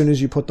 like as soon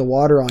as you put the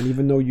water on,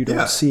 even though you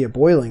don't see it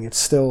boiling, it's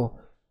still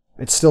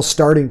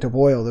starting to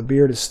boil. The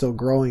beard is still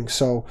growing.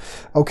 So,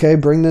 okay,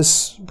 bring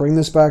this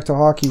back to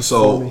hockey.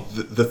 So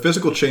the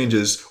physical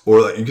changes,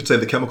 or you could say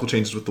the chemical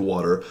changes with the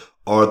water,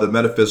 are the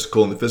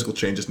metaphysical and the physical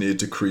changes needed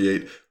to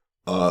create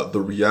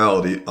the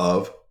reality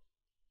of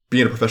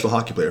being a professional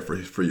hockey player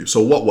for you.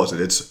 So what was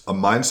it? It's a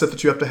mindset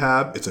that you have to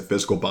have. It's a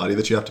physical body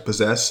that you have to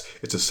possess.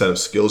 It's a set of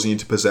skills you need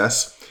to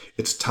possess.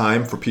 It's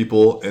time for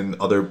people and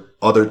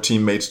other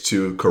teammates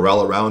to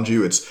corral around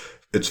you.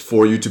 It's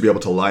for you to be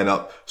able to line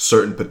up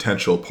certain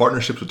potential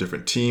partnerships with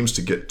different teams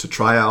to get to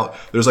try out.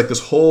 There's like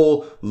this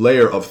whole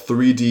layer of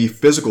 3D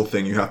physical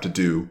thing you have to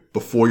do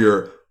before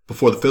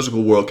the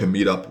physical world can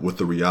meet up with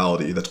the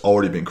reality that's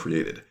already been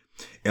created.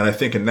 And I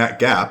think in that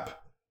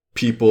gap,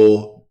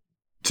 people,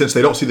 since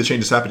they don't see the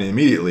changes happening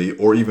immediately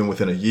or even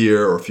within a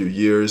year or a few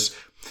years,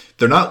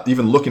 they're not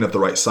even looking at the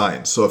right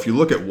signs. So if you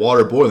look at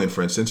water boiling,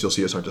 for instance, you'll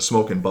see it start to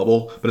smoke and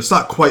bubble, but it's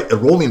not quite a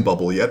rolling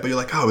bubble yet, but you're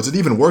like, oh, is it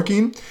even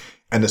working?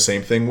 And the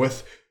same thing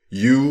with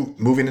you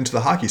moving into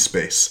the hockey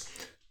space.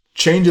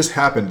 Changes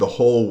happen the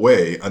whole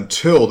way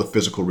until the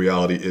physical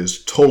reality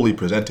is totally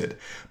presented.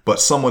 But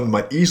someone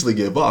might easily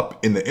give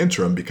up in the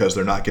interim because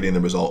they're not getting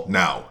the result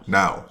now.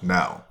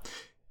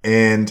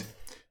 And,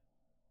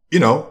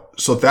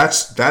 so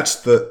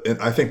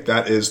and I think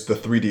that is the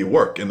 3D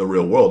work in the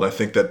real world. I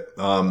think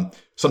that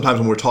sometimes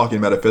when we're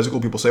talking metaphysical,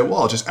 people say,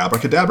 well, I'll just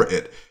abracadabra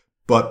it.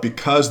 But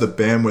because the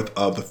bandwidth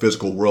of the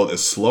physical world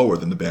is slower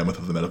than the bandwidth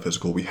of the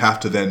metaphysical, we have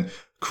to then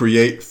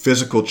create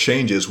physical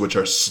changes, which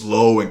are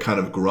slow and kind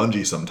of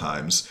grungy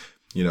sometimes,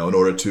 in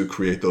order to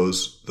create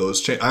those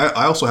changes.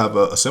 I also have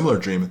a similar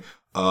dream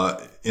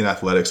in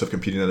athletics of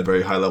competing at a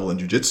very high level in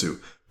jiu-jitsu.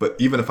 But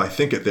even if I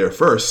think it there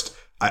first,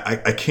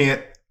 I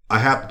can't.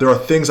 There are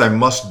things I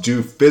must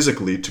do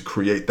physically to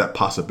create that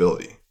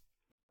possibility.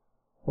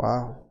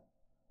 Wow.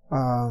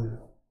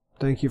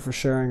 Thank you for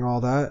sharing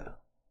all that.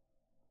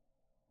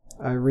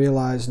 I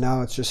realize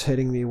now it's just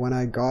hitting me when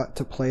I got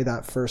to play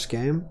that first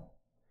game.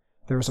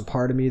 There was a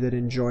part of me that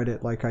enjoyed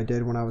it like I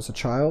did when I was a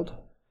child.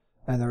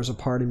 And there was a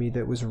part of me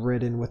that was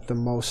ridden with the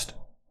most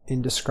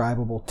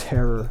indescribable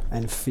terror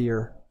and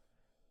fear.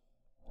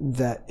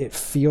 That it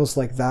feels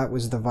like that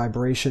was the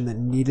vibration that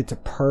needed to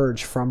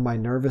purge from my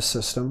nervous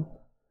system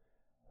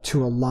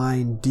to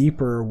align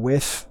deeper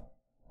with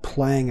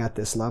playing at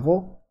this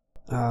level.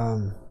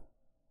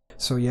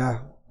 So yeah,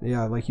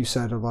 like you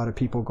said, a lot of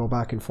people go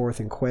back and forth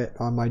and quit.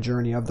 On my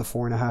journey of the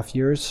 4.5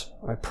 years,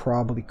 I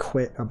probably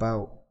quit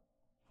about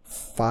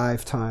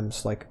 5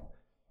 times, like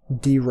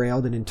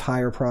derailed an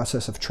entire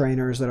process of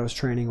trainers that I was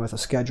training with, a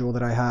schedule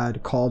that I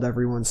had, called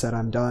everyone, said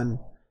I'm done,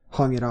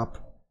 hung it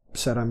up,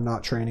 said I'm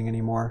not training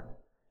anymore.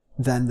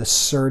 Then the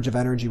surge of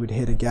energy would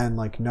hit again,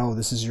 like, no,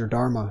 this is your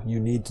dharma, you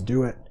need to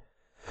do it.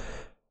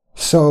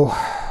 So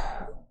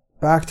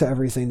back to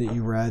everything that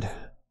you read.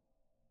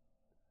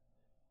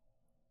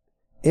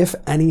 If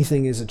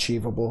anything is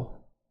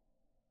achievable,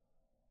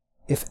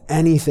 if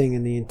anything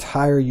in the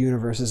entire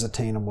universe is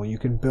attainable, you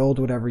can build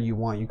whatever you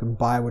want, you can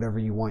buy whatever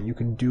you want, you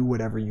can do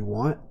whatever you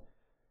want.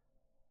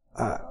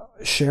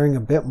 Sharing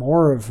a bit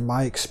more of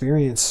my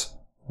experience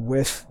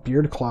with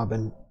Beard Club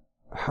and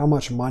how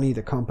much money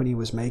the company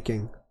was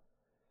making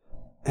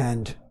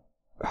and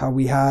how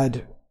we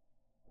had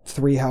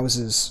 3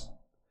 houses,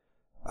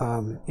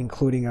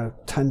 including a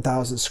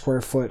 10,000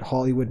 square foot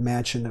Hollywood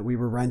mansion that we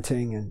were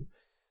renting, and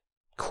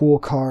cool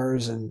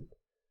cars and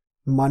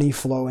money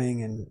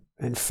flowing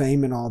and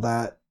fame and all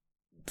that.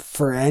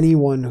 For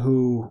anyone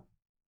who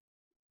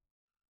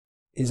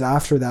is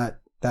after that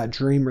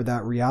dream or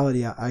that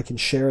reality, I can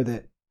share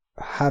that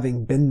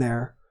having been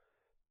there,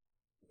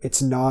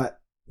 it's not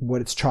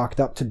what it's chalked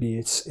up to be.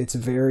 It's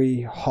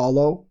very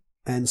hollow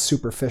and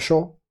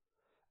superficial.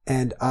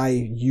 And I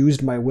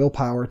used my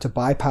willpower to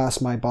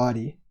bypass my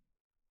body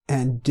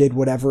and did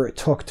whatever it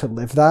took to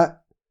live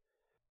that,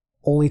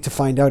 only to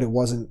find out it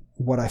wasn't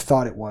what I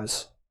thought it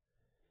was.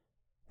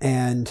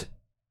 And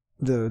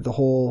the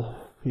whole,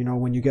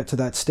 when you get to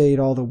that state,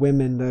 all the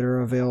women that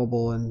are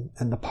available and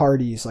the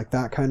parties, like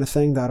that kind of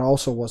thing, that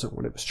also wasn't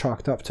what it was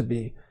chalked up to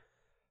be.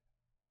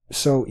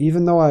 So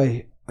even though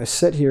I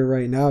sit here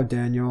right now,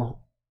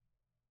 Daniel,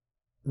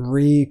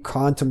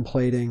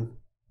 contemplating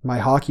my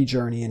hockey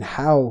journey and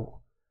how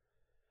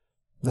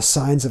the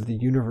signs of the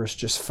universe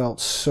just felt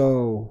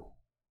so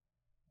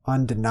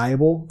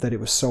undeniable that it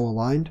was so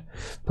aligned.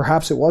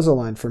 Perhaps it was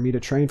aligned for me to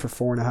train for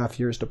 4.5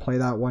 years to play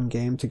that one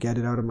game to get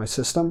it out of my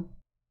system.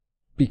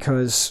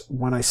 Because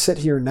when I sit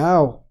here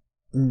now,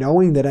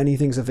 knowing that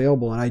anything's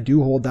available, and I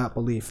do hold that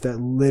belief that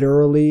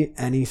literally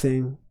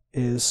anything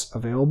is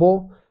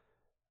available,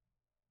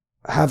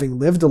 having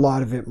lived a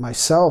lot of it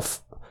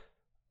myself,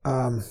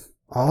 all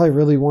I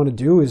really want to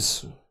do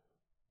is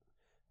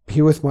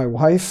be with my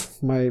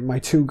wife, my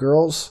 2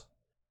 girls,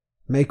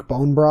 make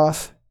bone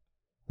broth,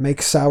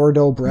 make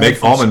sourdough bread,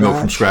 make almond milk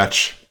from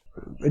scratch.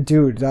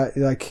 Dude, that,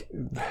 like,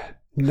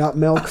 nut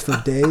milk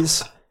for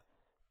days.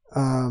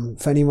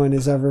 If anyone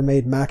has ever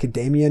made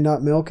macadamia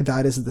nut milk,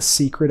 that is the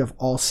secret of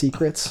all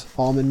secrets.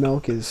 Almond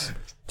milk is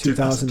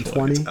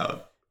 2020.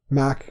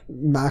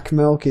 Mac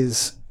milk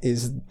is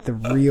the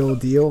real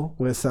deal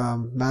with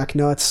mac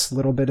nuts, a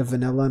little bit of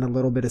vanilla and a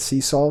little bit of sea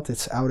salt.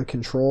 It's out of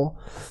control.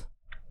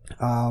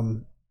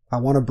 I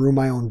want to brew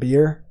my own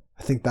beer.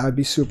 I think that would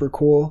be super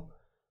cool.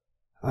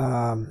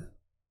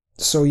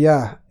 So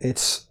yeah,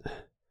 it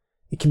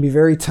can be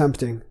very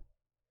tempting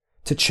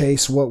to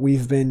chase what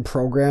we've been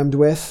programmed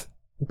with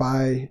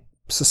by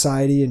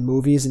society and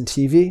movies and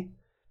TV,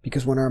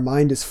 because when our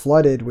mind is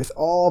flooded with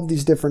all of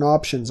these different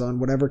options on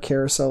whatever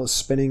carousel is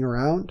spinning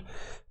around,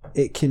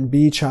 it can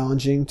be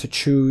challenging to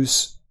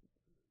choose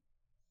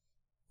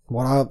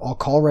what I'll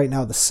call right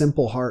now the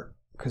simple heart,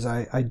 because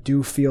I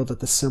do feel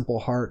that the simple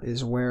heart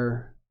is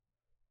where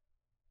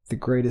the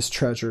greatest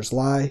treasures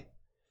lie.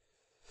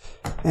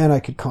 And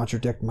I could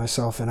contradict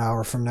myself an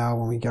hour from now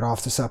when we get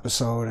off this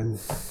episode and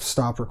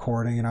stop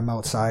recording and I'm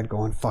outside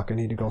going, fuck, I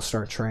need to go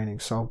start training.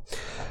 So,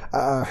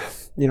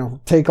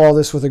 take all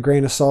this with a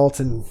grain of salt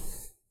and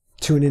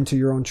tune into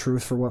your own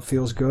truth for what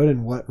feels good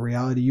and what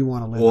reality you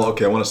want to live in. Well,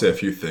 okay, I want to say a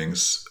few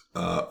things.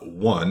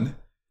 One,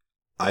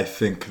 I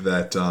think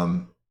that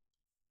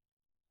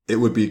it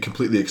would be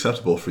completely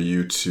acceptable for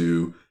you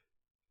to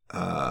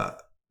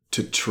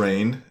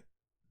train,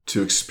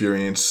 to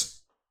experience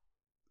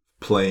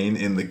playing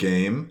in the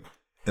game,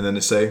 and then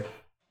to say,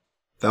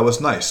 that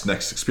was nice,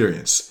 next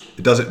experience.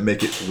 It doesn't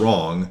make it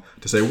wrong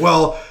to say,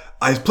 well,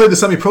 I played the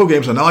semi-pro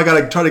games, and now I got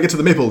to try to get to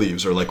the Maple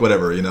Leafs, or like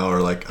whatever,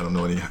 or like, I don't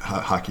know any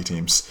hockey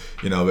teams,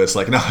 but it's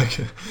like, now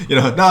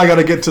I got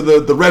to get to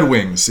the Red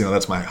Wings.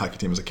 That's my hockey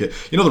team as a kid.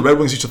 The Red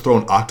Wings used to throw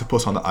an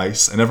octopus on the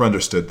ice. I never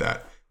understood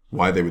that,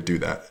 why they would do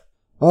that.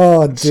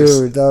 Oh,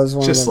 dude, that was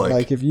one of them.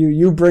 Like, if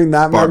you bring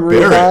that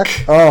memory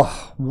back,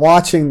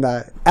 watching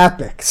that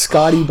epic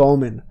Scotty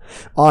Bowman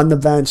on the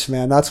bench,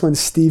 man, that's when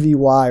Stevie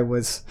Y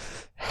was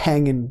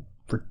hanging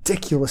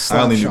ridiculous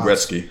slap I only knew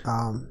shots.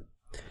 Gretzky.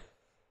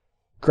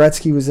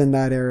 Gretzky was in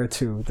that era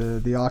too.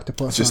 The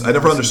octopus. I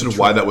never understood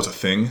why that was a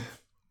thing,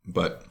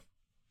 but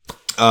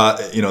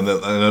I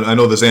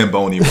know the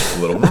Zamboni was a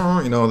little,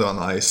 on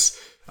the ice.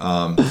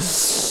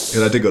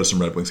 Because I did go to some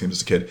Red Wings games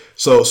as a kid.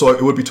 So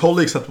it would be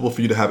totally acceptable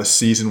for you to have a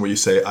season where you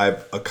say,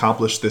 I've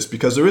accomplished this,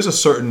 because there is a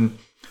certain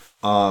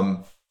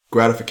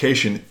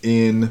gratification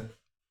in,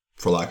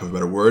 for lack of a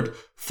better word,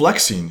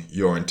 flexing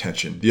your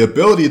intention. The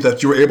ability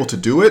that you were able to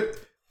do it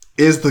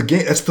is the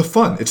game. It's the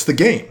fun. It's the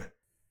game.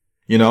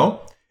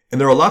 And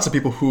there are lots of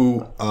people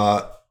who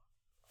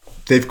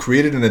they've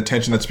created an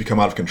intention that's become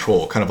out of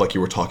control, kind of like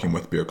you were talking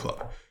with Beer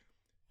Club.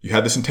 You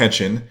had this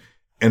intention,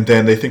 and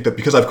then they think that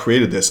because I've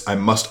created this, I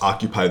must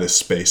occupy this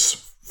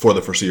space for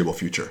the foreseeable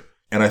future.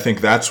 And I think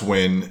that's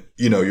when,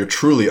 you're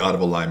truly out of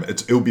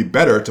alignment. It would be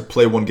better to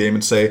play one game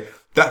and say,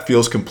 that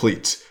feels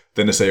complete,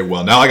 than to say,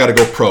 well, now I got to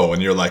go pro.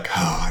 And you're like,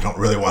 I don't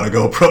really want to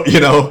go pro,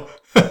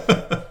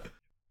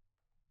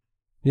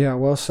 Yeah,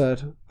 well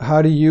said.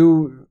 How do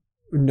you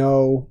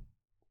know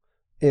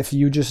if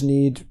you just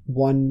need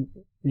one,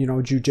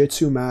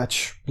 jiu-jitsu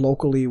match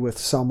locally with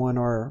someone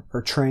or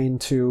train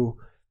to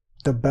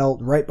the belt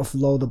right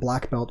below the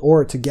black belt,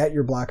 or to get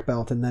your black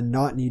belt and then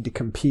not need to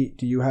compete?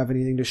 Do you have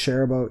anything to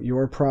share about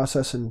your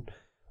process and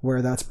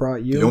where that's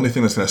brought you? The only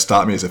thing that's going to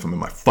stop me is if I'm in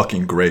my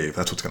fucking grave.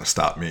 That's what's going to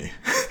stop me.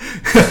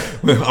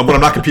 When I'm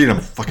not competing,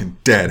 I'm fucking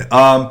dead.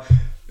 No,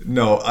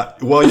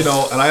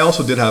 and I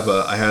also did have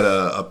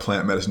a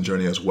plant medicine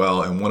journey as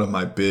well. And one of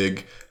my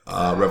big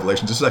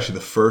revelations, this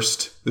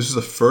is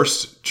the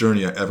first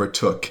journey I ever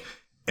took.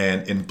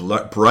 And in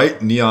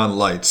bright neon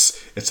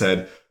lights, it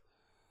said,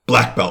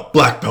 black belt,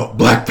 black belt,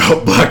 black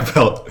belt, black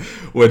belt,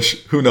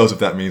 which who knows if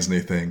that means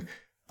anything.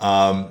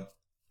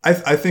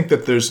 I think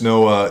that there's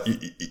no,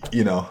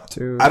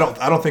 Dude. I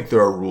don't think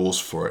there are rules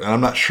for it, and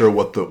I'm not sure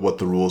what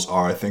the rules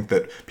are. I think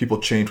that people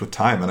change with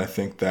time, and I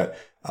think that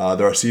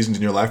there are seasons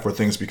in your life where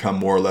things become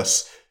more or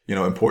less,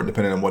 important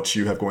depending on what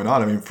you have going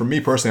on. I mean, for me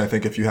personally, I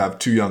think if you have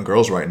two young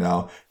girls right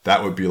now,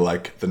 that would be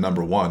like the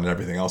number one, and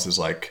everything else is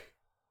like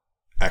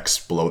X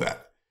below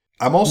that.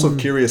 I'm also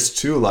curious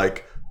too,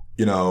 like,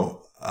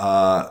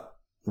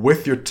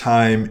 with your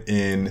time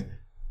in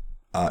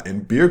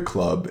beer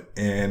club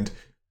and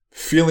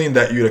feeling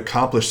that you'd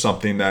accomplished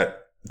something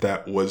that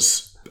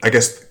was, I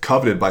guess,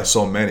 coveted by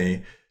so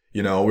many.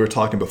 We were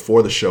talking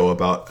before the show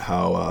about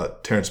how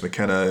Terrence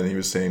McKenna, and he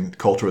was saying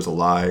culture is a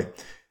lie.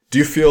 Do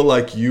you feel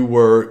like you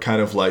were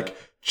kind of like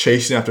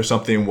chasing after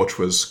something which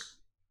was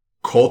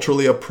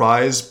culturally a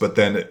prize, but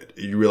then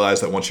you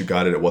realized that once you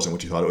got it, it wasn't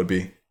what you thought it would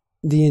be?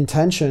 The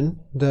intention,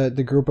 the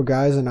group of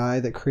guys and I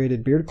that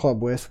created Beard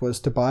Club with,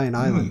 was to buy an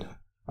island.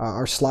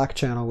 Our Slack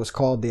channel was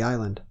called The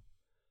Island.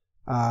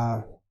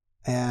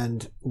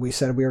 And we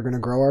said we were going to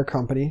grow our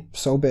company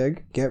so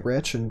big, get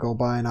rich, and go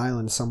buy an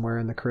island somewhere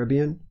in the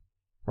Caribbean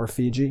or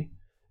Fiji.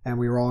 And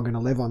we were all going to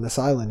live on this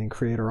island and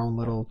create our own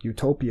little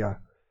utopia.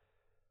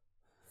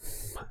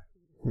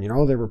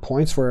 There were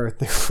points where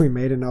if we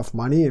made enough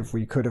money, if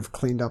we could have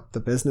cleaned up the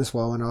business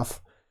well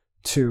enough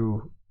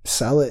to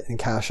sell it and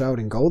cash out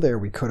and go there,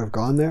 we could have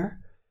gone there.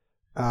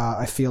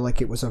 I feel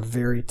like it was a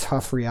very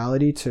tough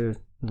reality to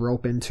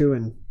rope into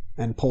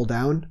and pull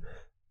down.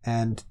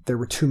 And there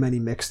were too many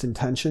mixed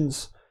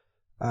intentions.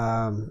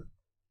 The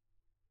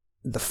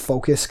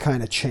focus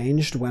kind of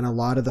changed when a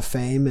lot of the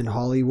fame in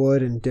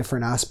Hollywood and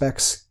different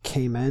aspects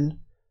came in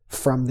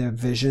from the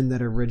vision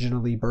that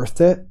originally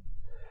birthed it.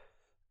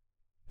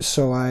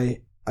 So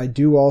I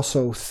do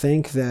also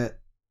think that,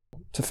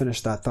 to finish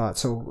that thought,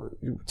 so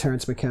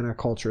Terrence McKenna,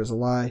 culture is a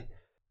lie.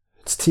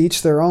 It's to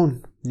each their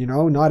own.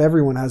 Not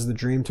everyone has the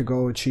dream to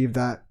go achieve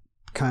that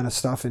kind of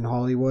stuff in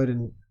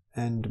Hollywood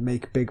and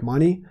make big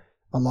money.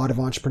 A lot of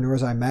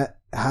entrepreneurs I met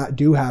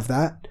do have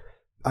that.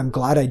 I'm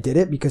glad I did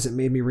it because it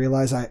made me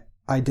realize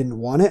I didn't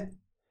want it.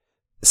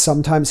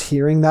 Sometimes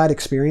hearing that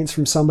experience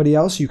from somebody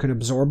else, you can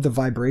absorb the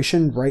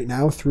vibration right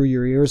now through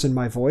your ears and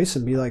my voice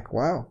and be like,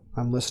 wow,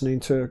 I'm listening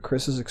to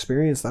Chris's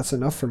experience. That's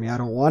enough for me. I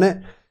don't want it.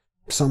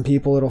 Some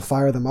people, it'll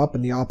fire them up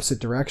in the opposite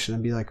direction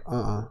and be like,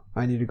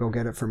 I need to go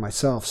get it for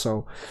myself.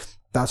 So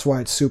that's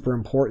why it's super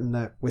important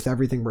that with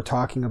everything we're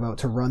talking about,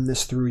 to run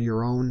this through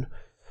your own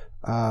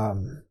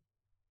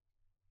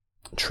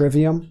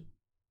Trivium,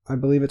 I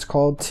believe it's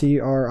called,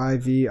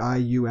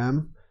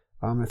 Trivium.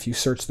 If you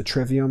search the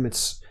Trivium,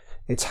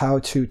 it's how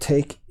to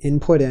take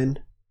input in,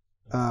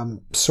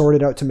 sort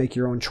it out to make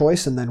your own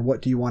choice, and then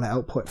what do you want to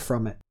output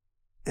from it,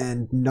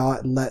 and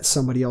not let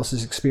somebody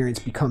else's experience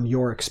become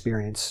your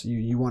experience.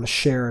 You want to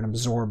share and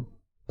absorb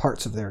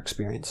parts of their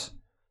experience.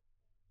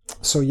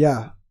 So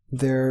yeah,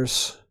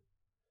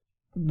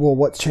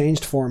 what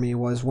changed for me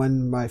was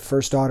when my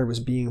first daughter was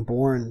being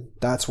born.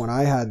 That's when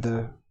I had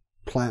the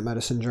plant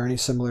medicine journey,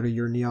 similar to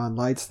your neon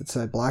lights that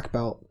said black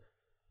belt,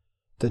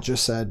 that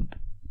just said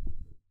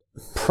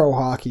pro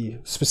hockey,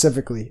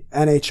 specifically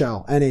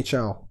NHL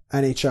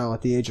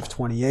at the age of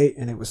 28.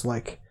 And it was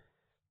like,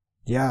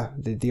 yeah,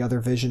 the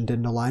other vision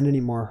didn't align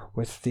anymore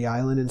with the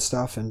island and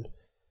stuff. And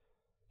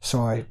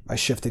so I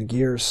shifted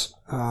gears.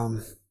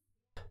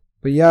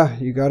 But yeah,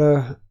 you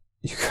gotta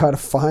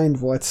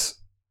find what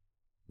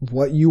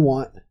you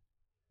want,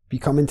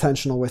 become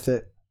intentional with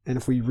it. And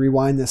if we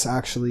rewind this,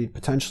 actually,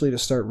 potentially to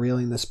start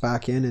reeling this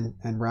back in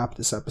and wrap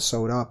this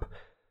episode up,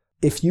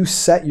 if you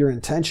set your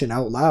intention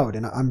out loud,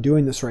 and I'm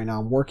doing this right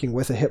now, I'm working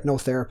with a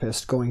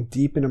hypnotherapist, going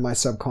deep into my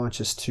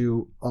subconscious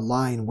to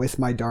align with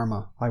my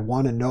Dharma. I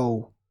want to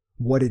know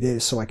what it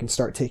is so I can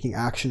start taking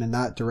action in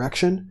that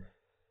direction.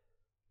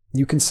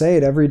 You can say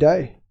it every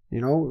day.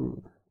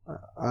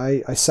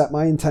 I set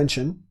my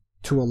intention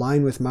to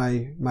align with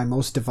my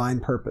most divine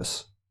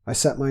purpose. I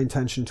set my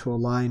intention to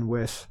align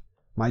with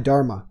my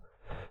Dharma.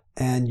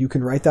 And you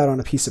can write that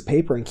on a piece of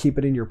paper and keep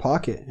it in your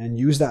pocket and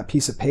use that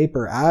piece of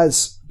paper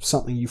as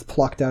something you've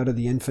plucked out of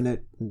the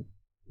infinite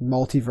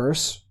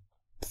multiverse,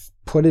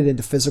 put it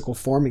into physical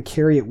form and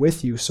carry it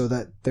with you so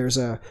that there's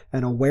an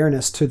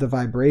awareness to the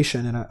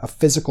vibration and a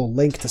physical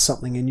link to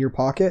something in your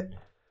pocket.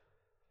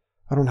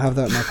 I don't have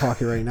that in my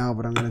pocket right now,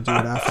 but I'm going to do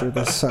it after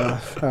this,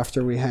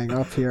 after we hang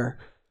up here.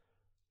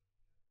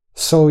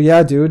 So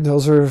yeah, dude,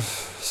 those are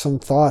some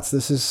thoughts.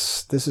 This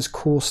is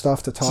cool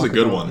stuff to talk about. This is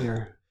a good one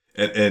here.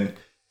 And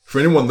for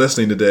anyone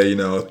listening today,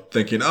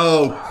 thinking,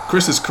 oh,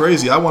 Chris is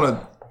crazy, I want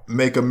to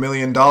make $1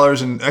 million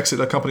and exit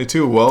a company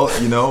too. Well,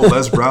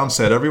 Les Brown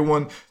said,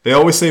 they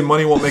always say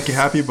money won't make you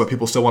happy, but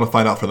people still want to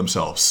find out for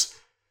themselves.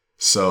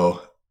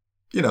 So,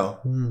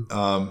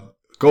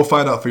 go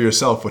find out for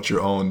yourself what your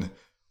own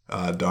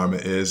Dharma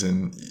is.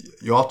 And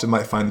you often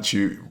might find that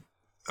you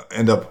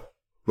end up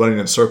running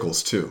in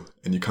circles too,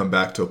 and you come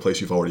back to a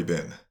place you've already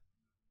been.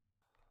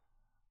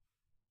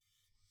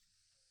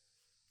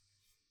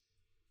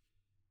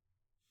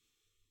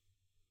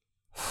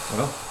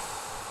 Well,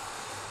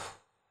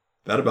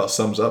 that about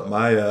sums up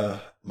my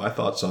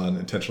thoughts on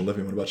intentional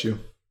living. What about you?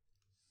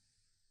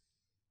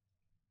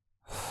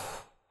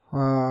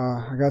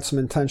 I got some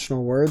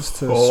intentional words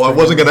to. Oh, I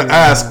wasn't going to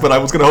ask, but I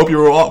was going to hope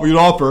you'd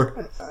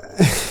offer.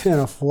 In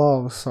a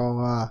flow.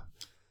 So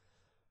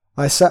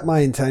I set my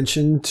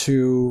intention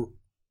to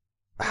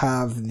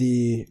have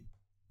the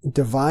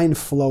divine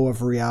flow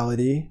of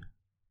reality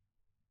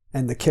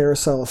and the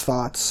carousel of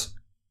thoughts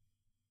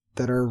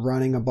that are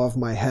running above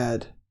my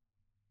head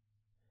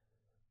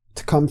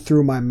to come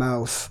through my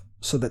mouth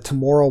so that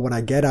tomorrow when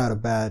I get out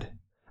of bed,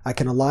 I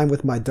can align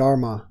with my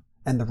dharma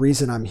and the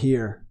reason I'm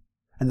here.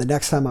 And the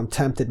next time I'm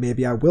tempted,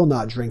 maybe I will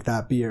not drink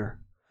that beer,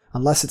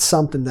 unless it's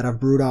something that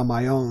I've brewed on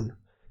my own,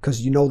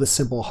 because you know the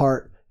simple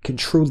heart can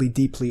truly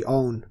deeply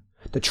own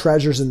the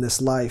treasures in this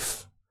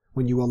life.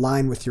 When you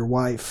align with your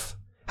wife,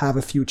 have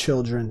a few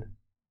children,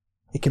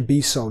 it can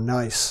be so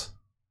nice.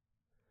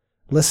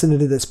 Listening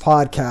to this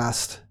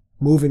podcast,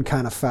 moving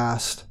kind of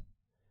fast,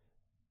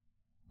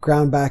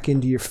 ground back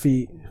into your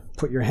feet,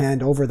 put your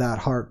hand over that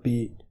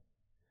heartbeat,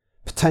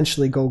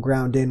 potentially go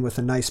ground in with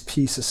a nice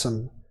piece of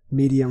some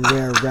medium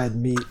rare red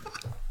meat.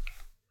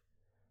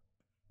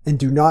 And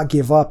do not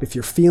give up if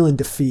you're feeling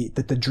defeat,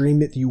 that the dream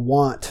that you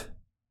want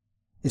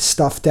is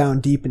stuffed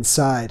down deep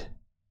inside,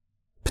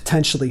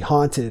 potentially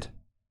haunted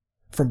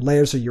from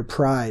layers of your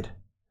pride,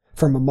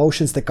 from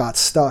emotions that got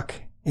stuck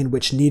in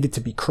which needed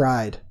to be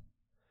cried.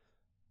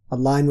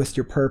 Align with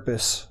your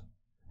purpose,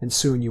 and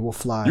soon you will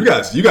fly. You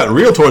got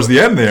real towards the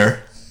end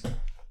there.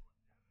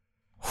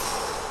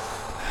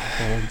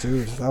 Oh,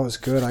 dude, that was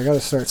good. I got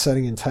to start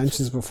setting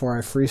intentions before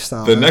I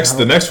freestyle. The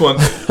next one,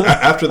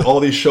 after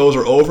all these shows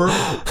are over,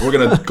 we're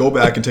going to go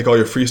back and take all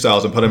your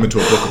freestyles and put them into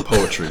a book of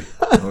poetry.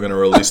 And we're going to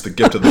release the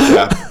Gift of the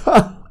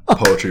Gap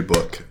poetry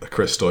book,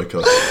 Chris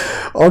Stoikos.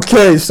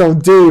 Okay, so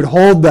dude,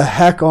 hold the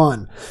heck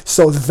on.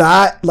 So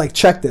that,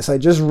 check this. I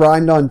just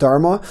rhymed on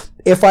Dharma.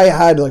 If I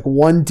had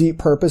one deep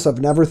purpose, I've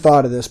never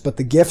thought of this, but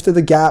the Gift of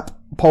the Gap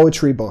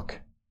poetry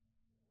book,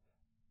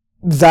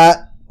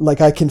 that,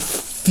 I can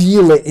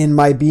feel it in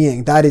my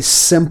being. That is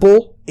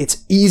simple.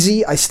 It's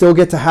easy. I still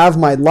get to have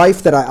my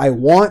life that I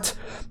want.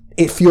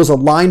 It feels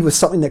aligned with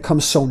something that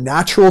comes so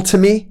natural to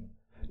me.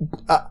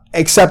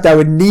 Except I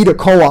would need a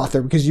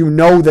co-author, because you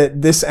know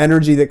that this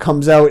energy that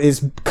comes out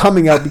is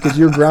coming out because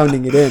you're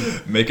grounding it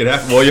in. Make it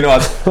happen. Well, I'll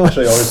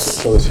actually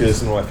always show this here.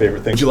 This is one of my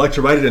favorite things. Would you like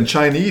to write it in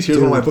Chinese? Here's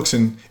one of my books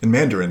in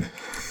Mandarin.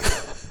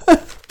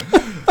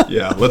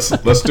 Yeah,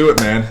 let's do it,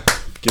 man.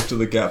 Gift of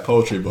the Gap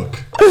poetry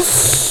book.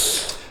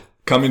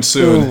 Coming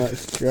soon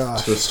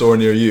to a store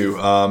near you.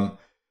 All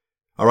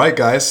right,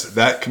 guys,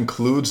 that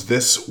concludes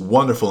this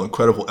wonderful,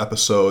 incredible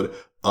episode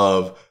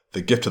of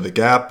The Gift of the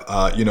Gap.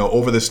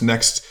 Over this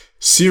next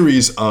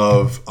series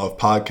of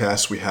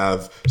podcasts, we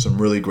have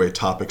some really great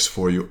topics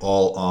for you,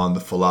 all on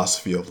the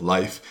philosophy of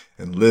life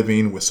and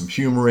living, with some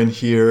humor in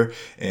here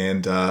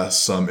and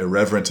some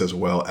irreverence as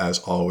well, as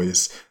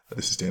always.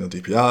 This is Daniel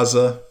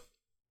DiPiazza.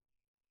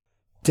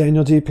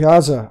 Daniel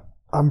DiPiazza.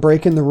 I'm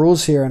breaking the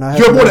rules here, and I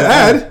have more to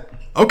add.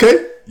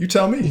 Okay, you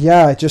tell me.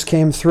 Yeah, it just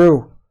came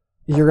through.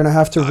 You're going to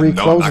have to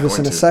reclose this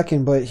in a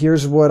second, but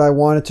here's what I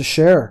wanted to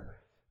share.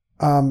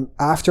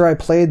 After I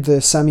played the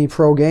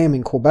semi-pro game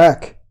in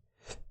Quebec,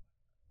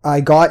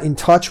 I got in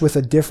touch with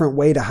a different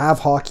way to have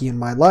hockey in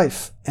my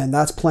life, and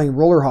that's playing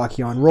roller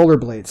hockey on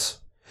rollerblades.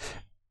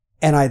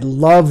 And I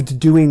loved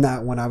doing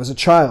that when I was a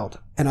child,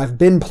 and I've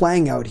been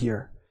playing out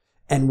here.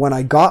 And when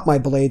I got my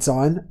blades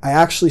on, I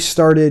actually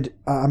started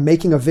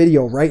making a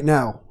video right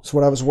now. It's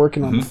what I was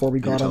working on before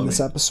we got on this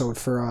episode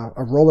for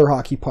a roller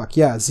hockey puck.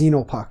 Yeah,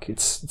 Xeno puck.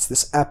 It's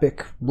this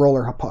epic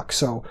roller puck.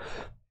 So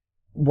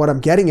what I'm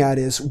getting at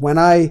is, when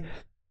I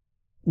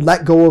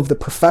let go of the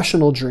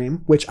professional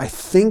dream, which I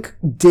think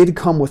did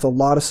come with a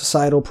lot of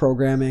societal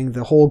programming,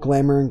 the whole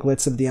glamour and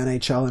glitz of the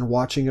NHL and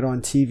watching it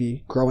on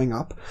TV growing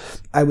up,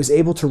 I was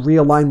able to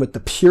realign with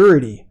the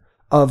purity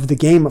of the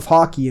game of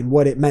hockey and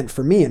what it meant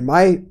for me. And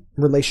my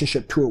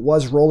relationship to it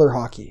was roller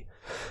hockey.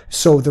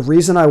 So the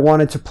reason I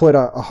wanted to put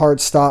a hard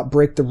stop,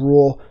 break the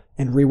rule,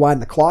 and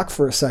rewind the clock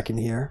for a second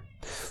here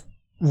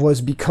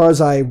was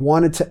because I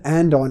wanted to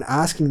end on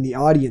asking the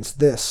audience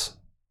this.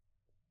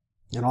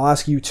 And I'll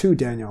ask you too,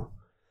 Daniel.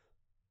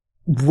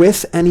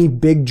 With any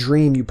big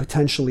dream you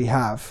potentially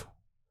have,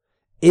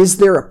 is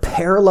there a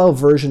parallel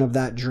version of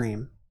that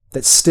dream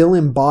that still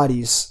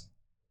embodies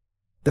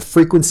the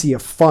frequency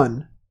of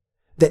fun,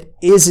 that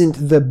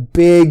isn't the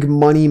big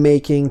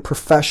money-making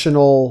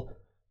professional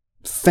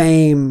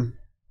fame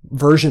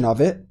version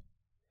of it?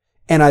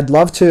 And I'd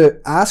love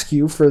to ask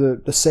you, for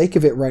the sake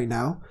of it right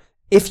now,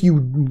 if you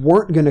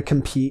weren't going to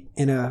compete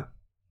in a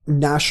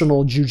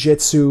national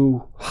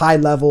jiu-jitsu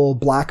high-level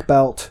black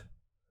belt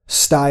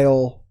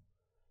style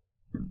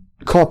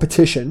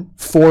competition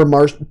for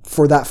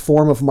that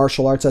form of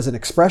martial arts as an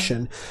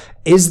expression,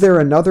 is there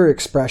another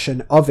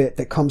expression of it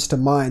that comes to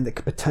mind that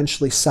could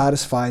potentially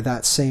satisfy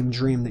that same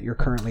dream that you're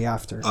currently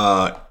after?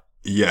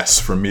 Yes,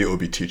 for me it would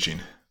be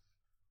teaching.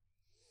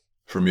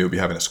 For me it would be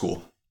having a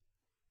school.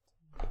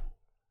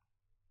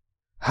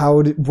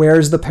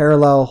 Where's the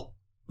parallel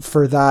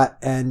for that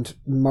and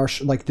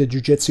the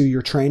jiu-jitsu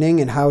you're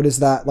training, and how does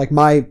that,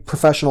 my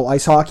professional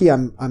ice hockey,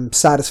 I'm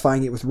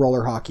satisfying it with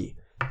roller hockey.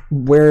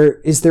 Where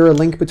is there a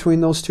link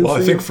between those two? Well,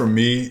 I think for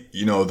me,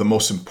 the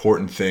most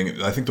important thing,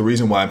 I think the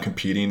reason why I'm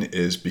competing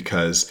is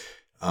because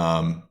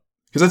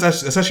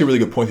that's actually a really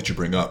good point that you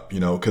bring up,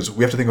 because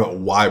we have to think about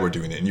why we're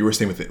doing it. And you were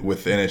saying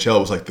with the NHL, it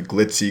was like the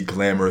glitzy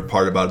glamour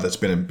part about it that's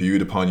been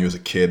imbued upon you as a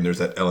kid. And there's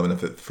that element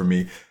of it for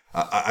me.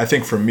 I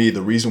think for me,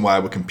 the reason why I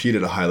would compete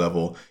at a high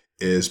level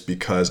is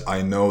because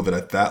I know that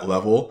at that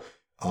level,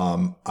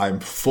 I'm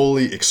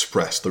fully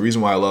expressed. The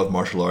reason why I love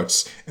martial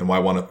arts and why I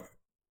want to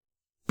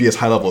be as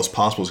high level as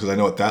possible is because I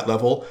know at that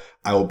level,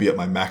 I will be at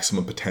my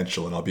maximum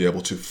potential and I'll be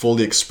able to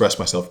fully express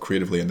myself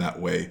creatively in that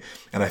way.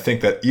 And I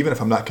think that even if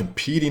I'm not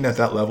competing at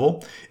that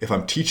level, if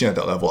I'm teaching at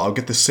that level, I'll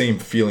get the same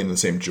feeling and the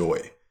same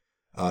joy.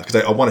 Because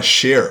I want to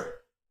share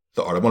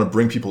the art. I want to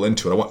bring people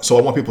into it. I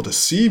want people to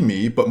see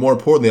me, but more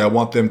importantly, I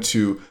want them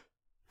to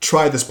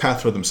try this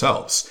path for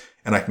themselves.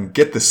 And I can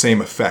get the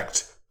same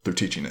effect through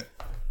teaching it.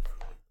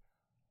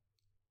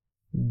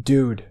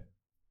 Dude.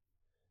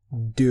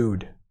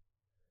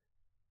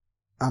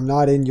 I'm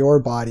not in your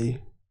body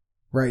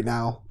right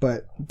now,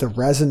 but the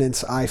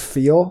resonance I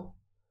feel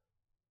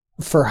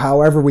for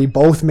however we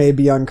both may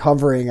be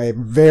uncovering a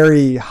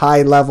very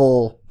high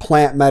level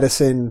plant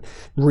medicine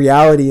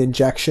reality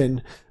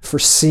injection for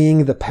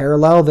seeing the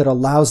parallel that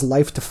allows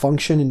life to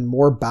function in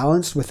more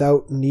balanced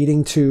without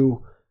needing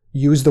to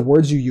use the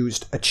words you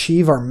used,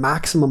 achieve our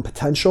maximum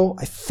potential.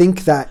 I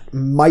think that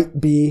might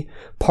be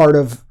part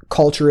of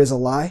culture is a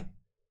lie.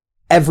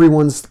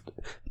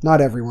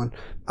 Not everyone.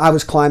 I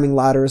was climbing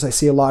ladders. I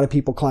see a lot of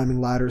people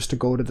climbing ladders to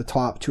go to the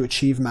top to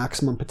achieve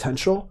maximum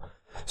potential.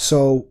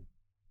 So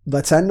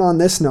let's end on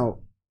this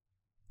note.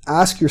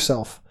 Ask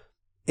yourself,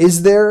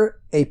 is there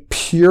a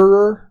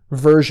purer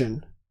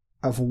version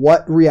of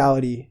what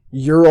reality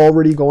you're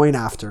already going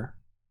after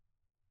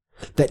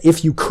that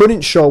if you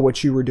couldn't show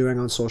what you were doing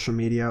on social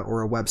media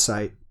or a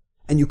website,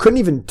 and you couldn't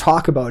even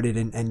talk about it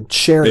and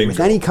share it with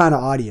any kind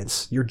of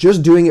audience, you're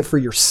just doing it for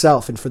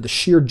yourself and for the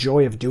sheer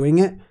joy of doing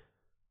it,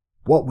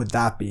 what would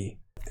that be?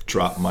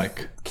 Drop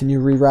mic. Can you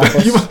rewrap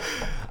us? You want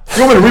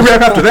me to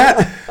rewrap after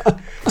that?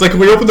 It's like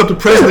we opened up the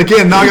present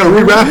again, now I gotta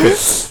rewrap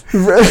it.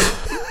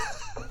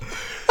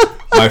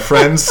 My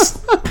friends,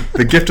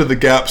 the gift of the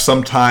gap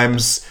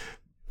sometimes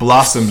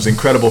blossoms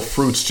incredible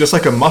fruits, just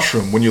like a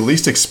mushroom. When you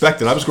least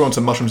expect it, I was growing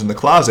some mushrooms in the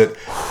closet.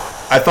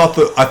 I thought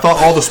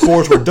all the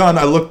spores were done.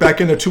 I looked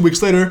back in there 2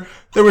 weeks later,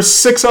 there were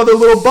 6 other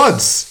little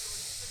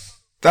buds.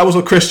 That was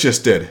what Chris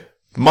just did.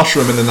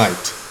 Mushroom in the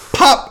night.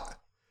 Pop!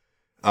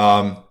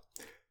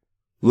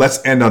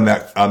 Let's end on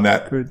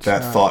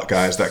that thought,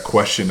 guys. That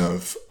question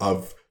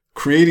of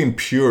creating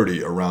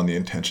purity around the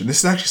intention. This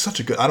is actually such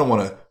a good. I don't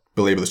want to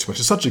belabor this too much.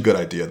 It's such a good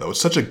idea, though. It's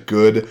such a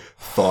good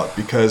thought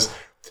because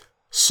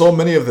so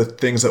many of the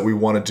things that we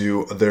want to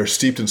do, they're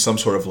steeped in some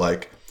sort of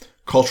like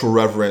cultural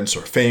reverence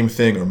or fame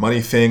thing or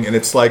money thing, and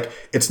it's like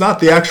it's not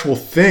the actual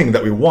thing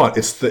that we want.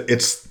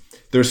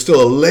 There's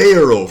still a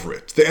layer over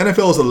it. The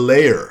NFL is a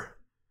layer,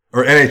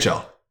 or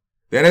NHL.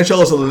 The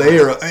NHL is a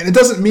layer, and it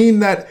doesn't mean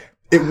that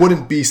it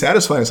wouldn't be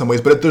satisfying in some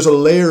ways, but there's a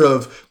layer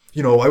of,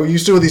 I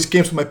used to do these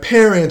games with my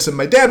parents, and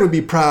my dad would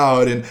be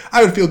proud, and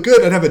I would feel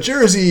good. I'd have a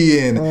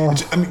jersey,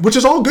 which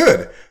is all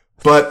good,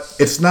 but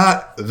it's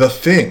not the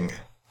thing.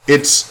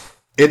 It's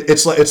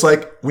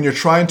like when you're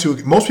trying to.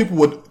 Most people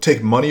would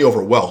take money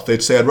over wealth.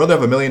 They'd say, "I'd rather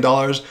have $1 million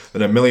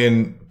than a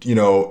million,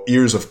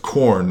 ears of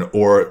corn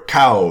or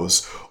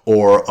cows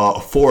or a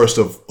forest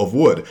of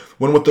wood."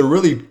 When what they're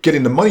really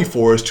getting the money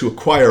for is to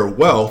acquire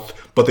wealth,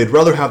 but they'd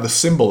rather have the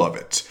symbol of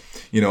it.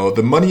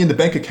 The money in the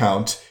bank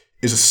account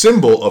is a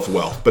symbol of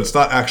wealth, but it's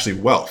not actually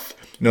wealth.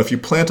 If you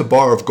plant a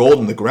bar of gold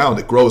in the ground,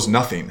 it grows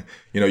nothing.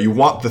 You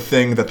want the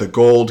thing that the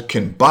gold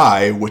can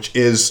buy, which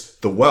is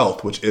the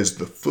wealth, which is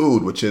the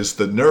food, which is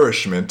the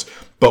nourishment,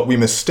 but we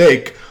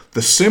mistake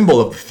the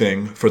symbol of the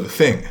thing for the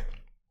thing.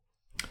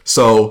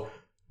 So,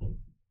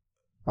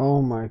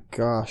 oh my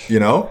gosh.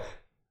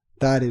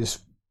 That is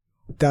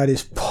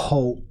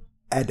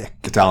poetic.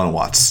 It's Alan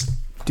Watts.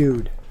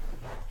 Dude.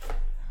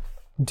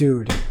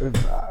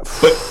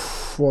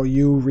 Well,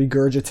 you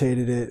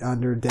regurgitated it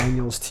under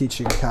Daniel's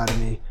Teaching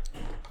Academy.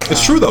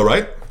 It's true though,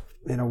 right?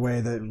 In a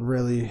way that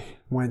really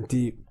went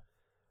deep.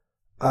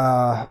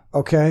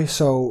 Okay,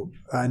 so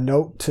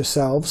note to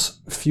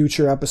selves,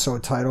 future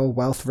episode title,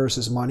 Wealth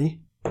versus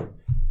Money.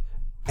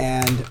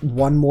 And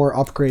one more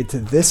upgrade to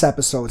this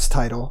episode's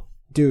title.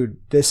 Dude,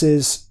 this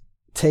is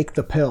Take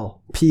the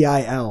Pill,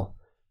 PIL.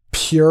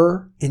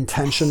 Pure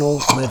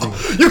Intentional Living.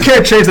 You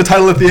can't change the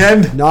title at the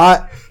end.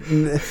 Not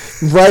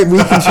right. We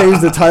can change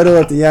the title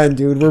at the end,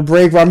 dude. I'm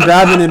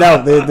grabbing it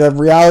out. The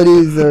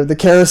reality, the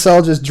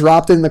carousel just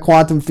dropped in the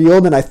quantum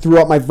field, and I threw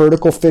out my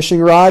vertical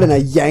fishing rod, and I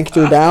yanked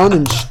her down,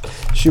 and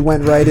she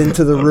went right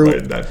into the root.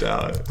 Writing that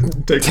down.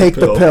 Take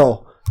the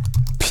pill.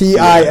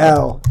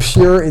 PIL.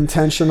 Pure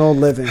Intentional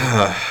Living.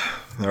 All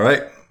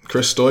right,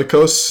 Chris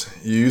Stoikos.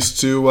 You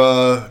used to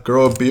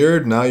grow a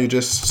beard. Now you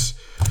just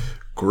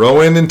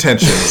growing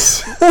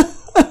intentions.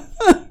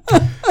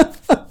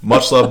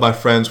 Much love, my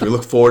friends. We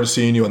look forward to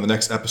seeing you on the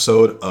next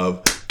episode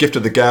of Gift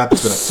of the Gap.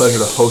 It's been a pleasure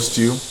to host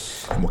you,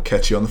 and we'll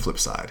catch you on the flip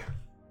side.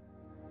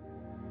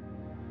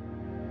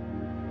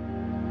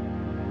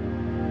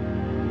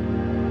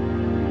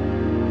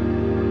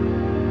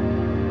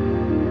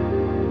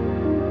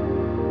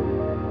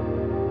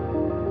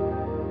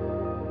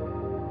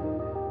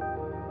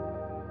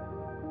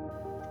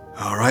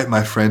 right,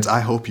 my friends,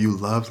 I hope you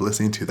loved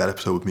listening to that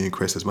episode with me and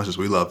Chris as much as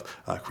we love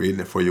creating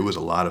it for you. It was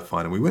a lot of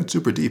fun, and we went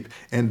super deep.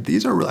 And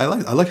these are I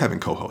like having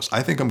co-hosts.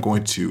 I think I'm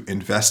going to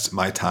invest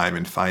my time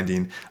in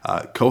finding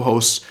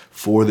co-hosts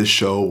for this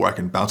show where I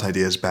can bounce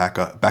ideas back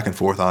and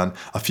forth on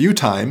a few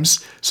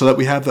times so that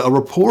we have a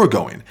rapport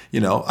going.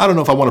 I don't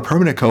know if I want a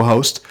permanent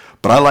co-host,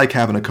 but I like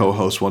having a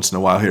co-host once in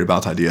a while here to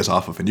bounce ideas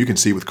off of. And you can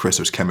see with Chris,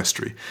 there's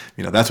chemistry.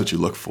 That's what you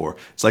look for.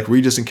 It's like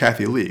Regis and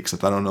Kathy Lee,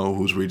 except I don't know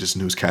who's Regis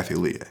and who's Kathy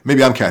Lee.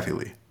 Maybe I'm Kathy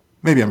Lee.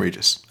 Maybe I'm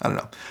Regis. I don't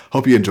know.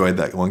 Hope you enjoyed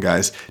that one,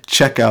 guys.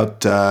 Check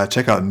out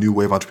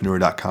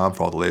newwaveentrepreneur.com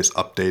for all the latest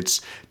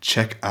updates.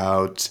 Check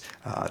out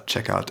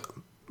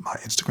my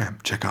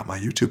Instagram. Check out my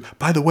YouTube.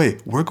 By the way,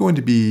 we're going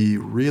to be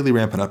really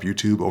ramping up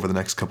YouTube over the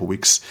next couple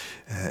weeks,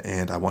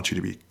 and I want you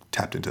to be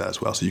tapped into that as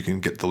well. So you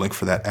can get the link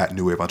for that at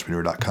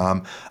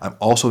newwaveentrepreneur.com. I'm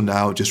also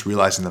now just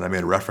realizing that I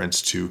made a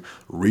reference to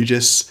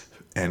Regis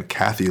and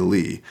Kathy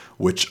Lee,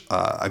 which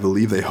I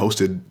believe they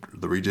hosted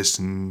the Regis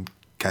and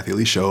Kathy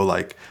Lee show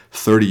like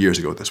 30 years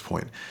ago at this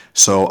point.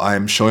 So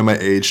I'm showing my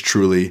age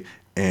truly,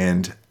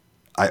 and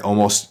I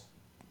almost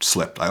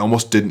slipped. I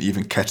almost didn't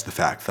even catch the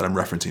fact that I'm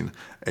referencing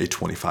a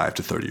 25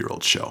 to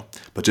 30-year-old show.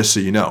 But just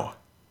so you know,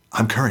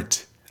 I'm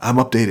current. I'm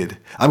updated.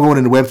 I'm going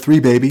into Web 3,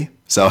 baby.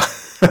 So,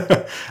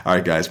 all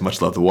right, guys,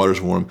 much love. The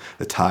water's warm.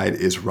 The tide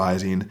is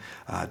rising.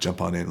 Jump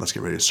on in. Let's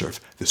get ready to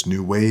surf this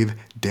new wave.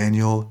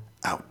 Daniel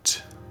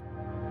out.